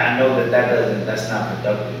seen that, I know that's not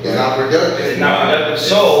productive. It's not productive. It's not productive.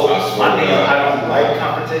 So I swear my to thing is, God. I don't like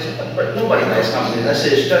competition. But nobody likes competition. That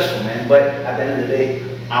shit is stressful, man. But at the end of the day,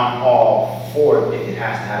 I'm all for it if it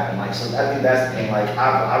has to happen. Like, so I think that's the thing. Like,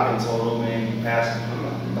 I've been told, oh man, you passing.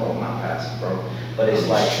 No, I'm not passing, bro. But it's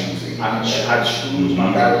like I choose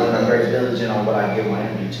my battles and I'm very diligent on what I give my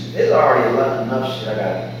energy to. There's already enough shit I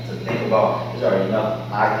got to think about. There's already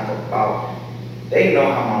enough I think about. They know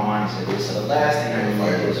how my mindset is. So the last thing I And need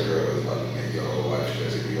fight to do with is a girl is about to make your whole life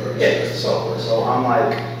stress if you already yeah, stressed. so I'm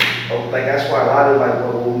like, oh, like that's why a lot of like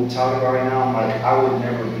what we talking about right now, I'm like, I would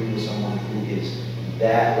never be with someone who is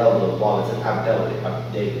that level of volatile. I've dealt with it,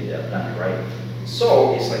 I've dated it, I've done it, right?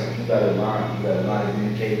 So it's like you gotta learn how to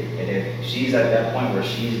communicate, and if she's at that point where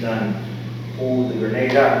she's done pulled the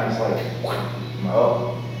grenade out, and it's like,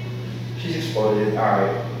 oh, she's exploded, all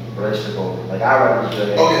right, relationship over. Like I rather just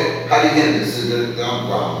do it. Okay, how do you handle this?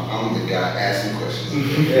 I'm the guy asking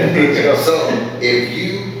questions. Yeah. So, if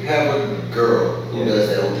you have a girl who does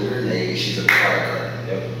that with the grenade, she's a firecracker.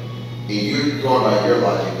 Yep. And you're going by your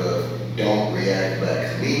logic of don't react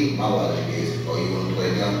back. 'Cause me, my logic is, oh, you want to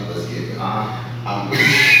play dumb? Let's get it.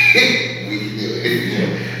 We can do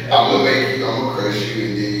it. I'm gonna make you, I'm gonna crush you,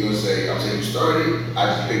 and then you're gonna say, I'm saying you started, I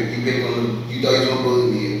just picked, you picked on the, you thought you was gonna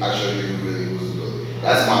bully me, I showed you who really was the bully.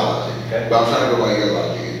 That's my logic. Okay. But I'm trying to go by your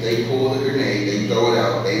logic. If they pull the grenade, they throw it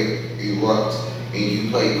out, they erupt, and you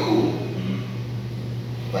play cool,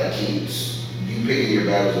 like keeps, you picking your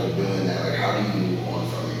battles of doing that, like how do you move on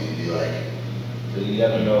from it and be like, So you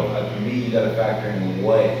gotta know, like for me, you gotta factor in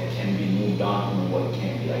what can be moved on from and what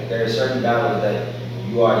can't be. Like there are certain battles that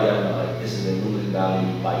you already gotta know, like this is a losing battle,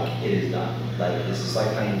 like it is done. Like this is like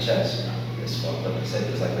playing chess, you know, it's fucked up to say,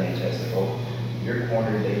 it's like playing chess. Like, oh, you're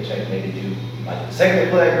cornered, they checkmated you. Like the second they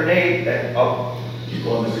pull that grenade, that, oh, you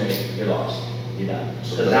pull the grenade, you're lost, you're done.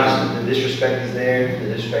 So now the disrespect is there,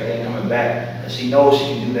 the disrespect ain't coming back. And she knows she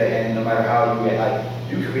can do that, and no matter how you react,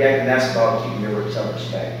 like you can react, and that's about keeping your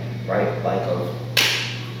self-respect, right? Like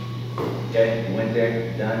okay, you went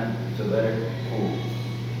there, done, feel better, cool.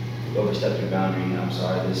 You overstepped your boundary, and I'm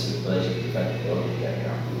sorry, this is relationship affected,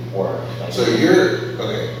 or like. so you're,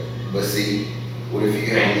 okay, but see, what if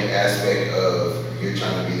you have the aspect of you're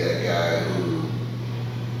trying to be that guy who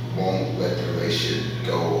won't let the relationship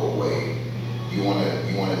go away? You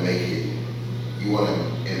wanna make it, you wanna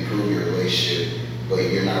improve your relationship, but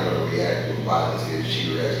you're not gonna react with violence if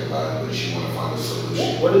she reacts with violence, but you wanna find a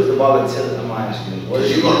solution. What is the volatility? I'm asking you. What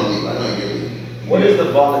Because is you're gonna leave, I know you're leaving. What is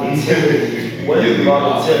the volatility? What is the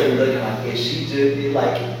volatility looking like? Is she just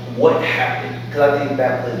like what happened? Because I think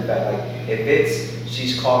that plays back. Like if it's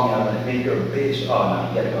she's calling me out and man, you're a bitch. Oh no,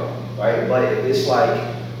 you gotta go, right? But if it's like,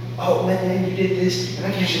 oh man, you did this and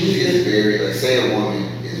I can't do She this. is very, like, say a woman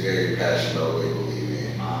is very passionate about what they believe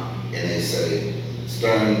in, and they say,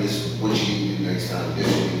 Stern, this is what you need to do next time, this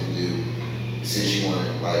is what you need to do. Since you want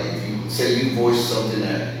to, like, if you say you voiced something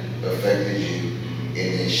that affected you,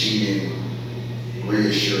 and then she didn't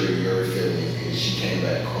reassure your feelings, and she came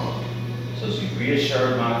back crunk. So she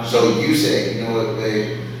reassured my. So you say, you know what,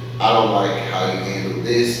 babe, I don't like how you handled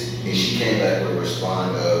this, and she came back with a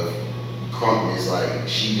response of crump is like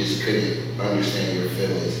she just couldn't understand your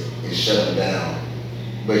feelings and shut them down.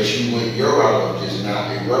 But you went your route of just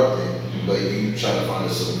not erupting, but you try to find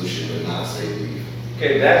a solution but not say leave.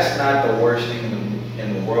 Okay, that's not the worst thing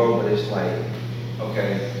in the world, but it's like,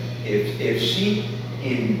 okay, if she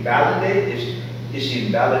invalidated, if she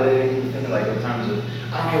invalidated anything, like in terms of,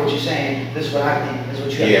 I don't hear what you're saying, this is what I think, this is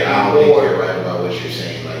what you have to I do, don't think or- you're right about what you're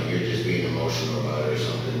saying, like you're just being emotional about it or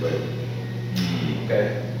something, but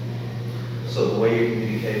Okay. So the way you're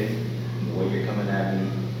communicating, the way you're coming at me,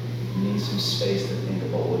 you need some space to think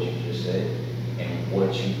about what you just said and what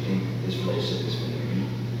you think this relationship is going to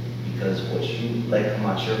be. Because what you let come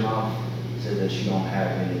out your mouth says that you don't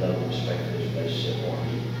have any level of respect for this relationship or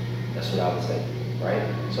me. That's what I would say, right?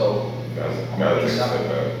 So I'm Gotta gonna take a peace out. step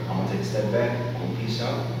back. I'm gonna take a step back. I'm gonna peace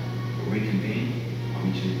out. We'll reconvene. I'll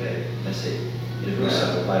meet you in bed. That's it. It's real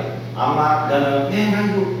simple. Like I'm not gonna, man,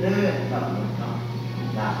 I do, no.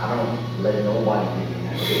 Nah, I don't let nobody get in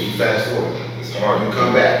that. okay, you fast forward. It's hard. You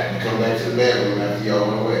come back to the bedroom after y'all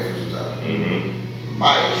went away for some time. Mm-hmm.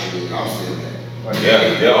 My issue is I'm still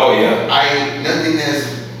mad. Yeah, oh yeah. Nothing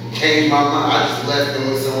has changed my mind. I just left and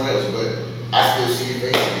went somewhere else, but I still see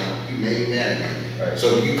your face now. You made me mad at me. Right.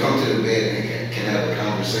 So you come to the bed and can have a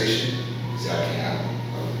conversation. See, I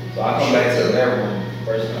can't. So I come back to the bedroom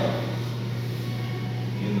first time.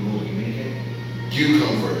 You in the mood to communicate? You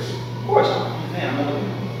come first. Of course, man, I'm not looking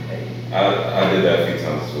for hey, I did that a few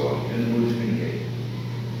times as well. you in the mood to communicate?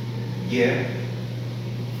 Yeah.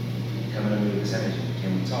 Coming to me with this energy,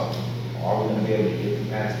 can we talk? Are we gonna be able to get through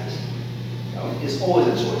past this? It's always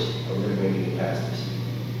a choice. Are we gonna be able to get past this?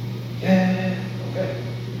 Yeah, okay.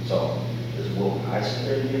 So, this is what I said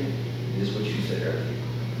earlier, this is what you said earlier.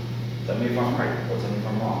 Tell me if I'm right, or tell me if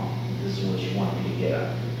I'm wrong. This is what you want me to get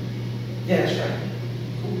out. Yeah, that's right.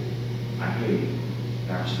 Cool. I hear you.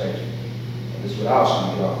 And I respect you. And this is what I was trying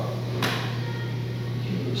to get off.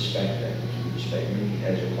 Can you respect that? Can you respect me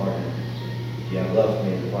as your partner? Do you have love for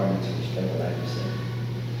me as a partner to respect what I just said?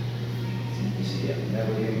 You see, I've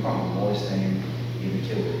never given karma. I'm always saying, even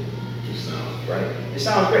kill it. Just sounds Right? It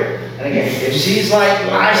sounds great. And again, if she's like,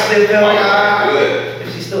 I still feel like,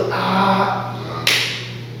 if she's still,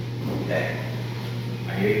 okay,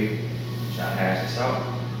 I hear you. Trying to hash this out.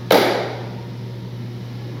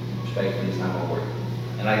 Respectfully, it's not gonna work.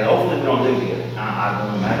 And like, hopefully we don't live together. I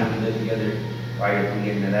don't matter if we live together, right? If we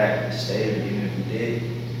get into that state, or even if we did,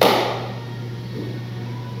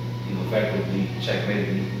 you effectively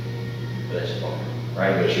checkmated me for that shit over,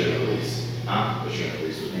 right? But you're in a lease. Huh? But you're in a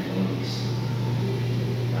lease with me. Name on the lease.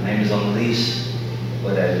 My name is on the lease,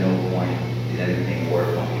 but at no point is anything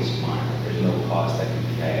worth my peace of mind. There's no cost that can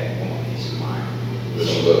be had for my peace of mind. But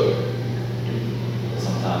you love it.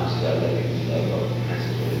 Sometimes you gotta let it go. That's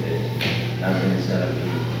just what it is. Nothing is gonna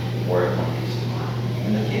be worth my peace of mind.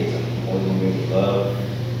 And the kids, I'm always gonna be able to love,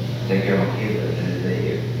 take care of my kids, but at the end of the day,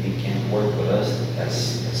 if he can't work with us, that's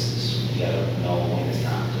just, you gotta know when it's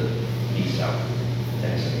time to peace out.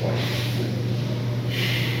 That's the point.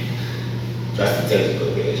 That's the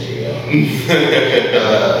textbook issue, yo.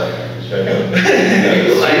 Straight up.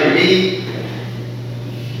 Like me,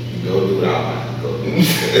 go do what I want to go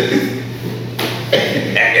do.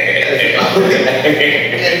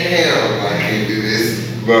 Hell, I can't do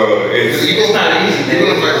this. Bro, It's not easy, man. You're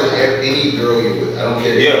gonna fight with any girl you're with. I don't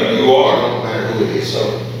care. Yeah, you are. It don't matter who it is. So,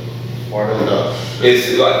 Part of no.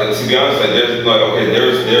 It's like, to be honest, like there's like, okay,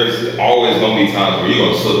 there's always gonna be times where you're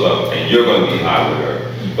gonna slip up and you're gonna be hot with her.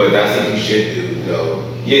 But that's That's what you should do, though.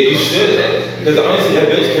 yeah, you should. Because honestly, that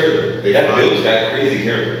builds character. That builds that crazy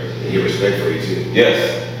character. And your respect for you too. Yes,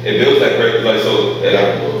 it builds that character. Like so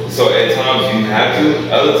at times you have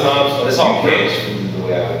to. Other times But it's all you French, can't. the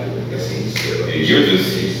way I would do it. That seems good.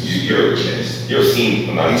 You're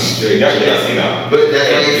seen. No, you're definitely not seen out. But that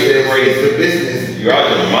makes You're sense. crazy. It's a business. You're out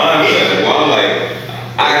your mind. Well, I'm like,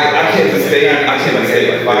 I can't just say. I can't just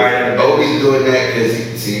say like fire. Always doing that because,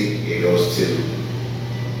 see, it goes to,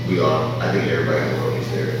 I think everybody in the world is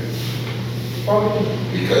there.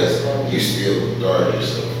 Because you still guard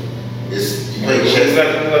yourself. You play chess.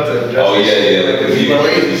 Oh yeah, because You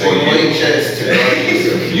play chess to guard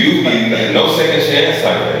yourself. you be no second chance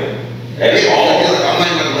type thing at Yeah, all. I'm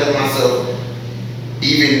not gonna let myself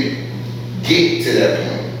even get to that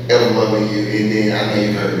point of loving you, and then I know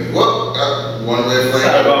you hurt me. Well, one red It's not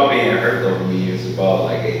flag. about being hurt over me, it's about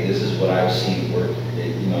like, hey, this is what I've seen work.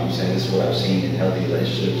 You know what I'm saying? This is what I've seen in healthy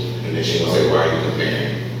relationships. And then she gonna say, why are you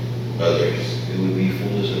comparing others? It would be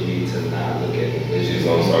foolish of me to not look at the She's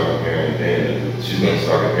gonna start comparing then. She's gonna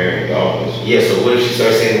start comparing y'all. Yeah, so what if she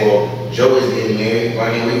starts saying, well, Joe is getting married, why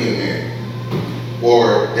can't we get married?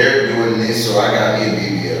 Or they're doing this, so I got me a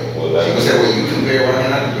BBL. Well, She gonna say, well, you compare, why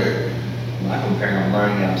can't I compare? comparing, I'm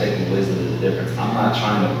learning, I'm taking wisdom is the difference. I'm not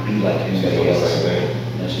trying to be like She's anybody doing the else. same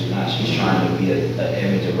thing. No, she's not. She's trying to be an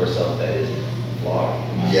image of herself that is flawed.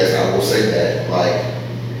 Yes, I will say that. Like,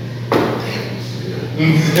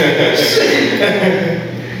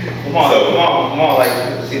 Come on.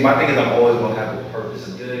 Like, see, my thing is I'm always gonna have a purpose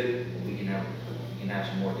of good. We can have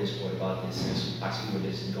some more discord about this. Since I see where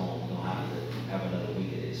this is going, we're gonna have another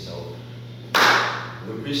week of this. So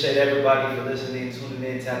we appreciate everybody for listening, tuning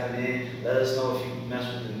in, tapping in. Let us know if you mess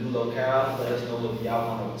with the new locale. Let us know if y'all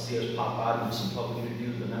wanna see us pop out and do some public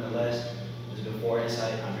interviews. But nonetheless, this has been 4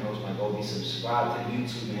 Insight. I'm your host, Mike Gobi. Subscribe to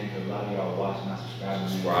YouTube, man, because a lot of y'all are watching, not subscribing.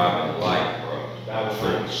 Subscribe and like, bro.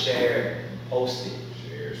 Subscribe, share, post it.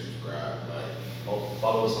 Share, subscribe, like.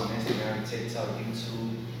 Follow us on Instagram, TikTok,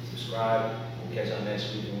 YouTube. Subscribe. We'll catch y'all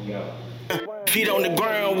next week when we out. Feet on the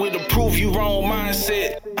ground with a prove you wrong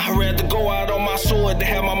mindset. I'd rather go out on my sword than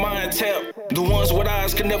have my mind tapped. The ones with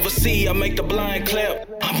eyes can never see, I make the blind clap.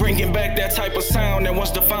 I'm bringing back that type of sound that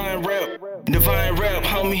wants divine rap,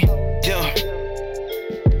 homie. Yeah.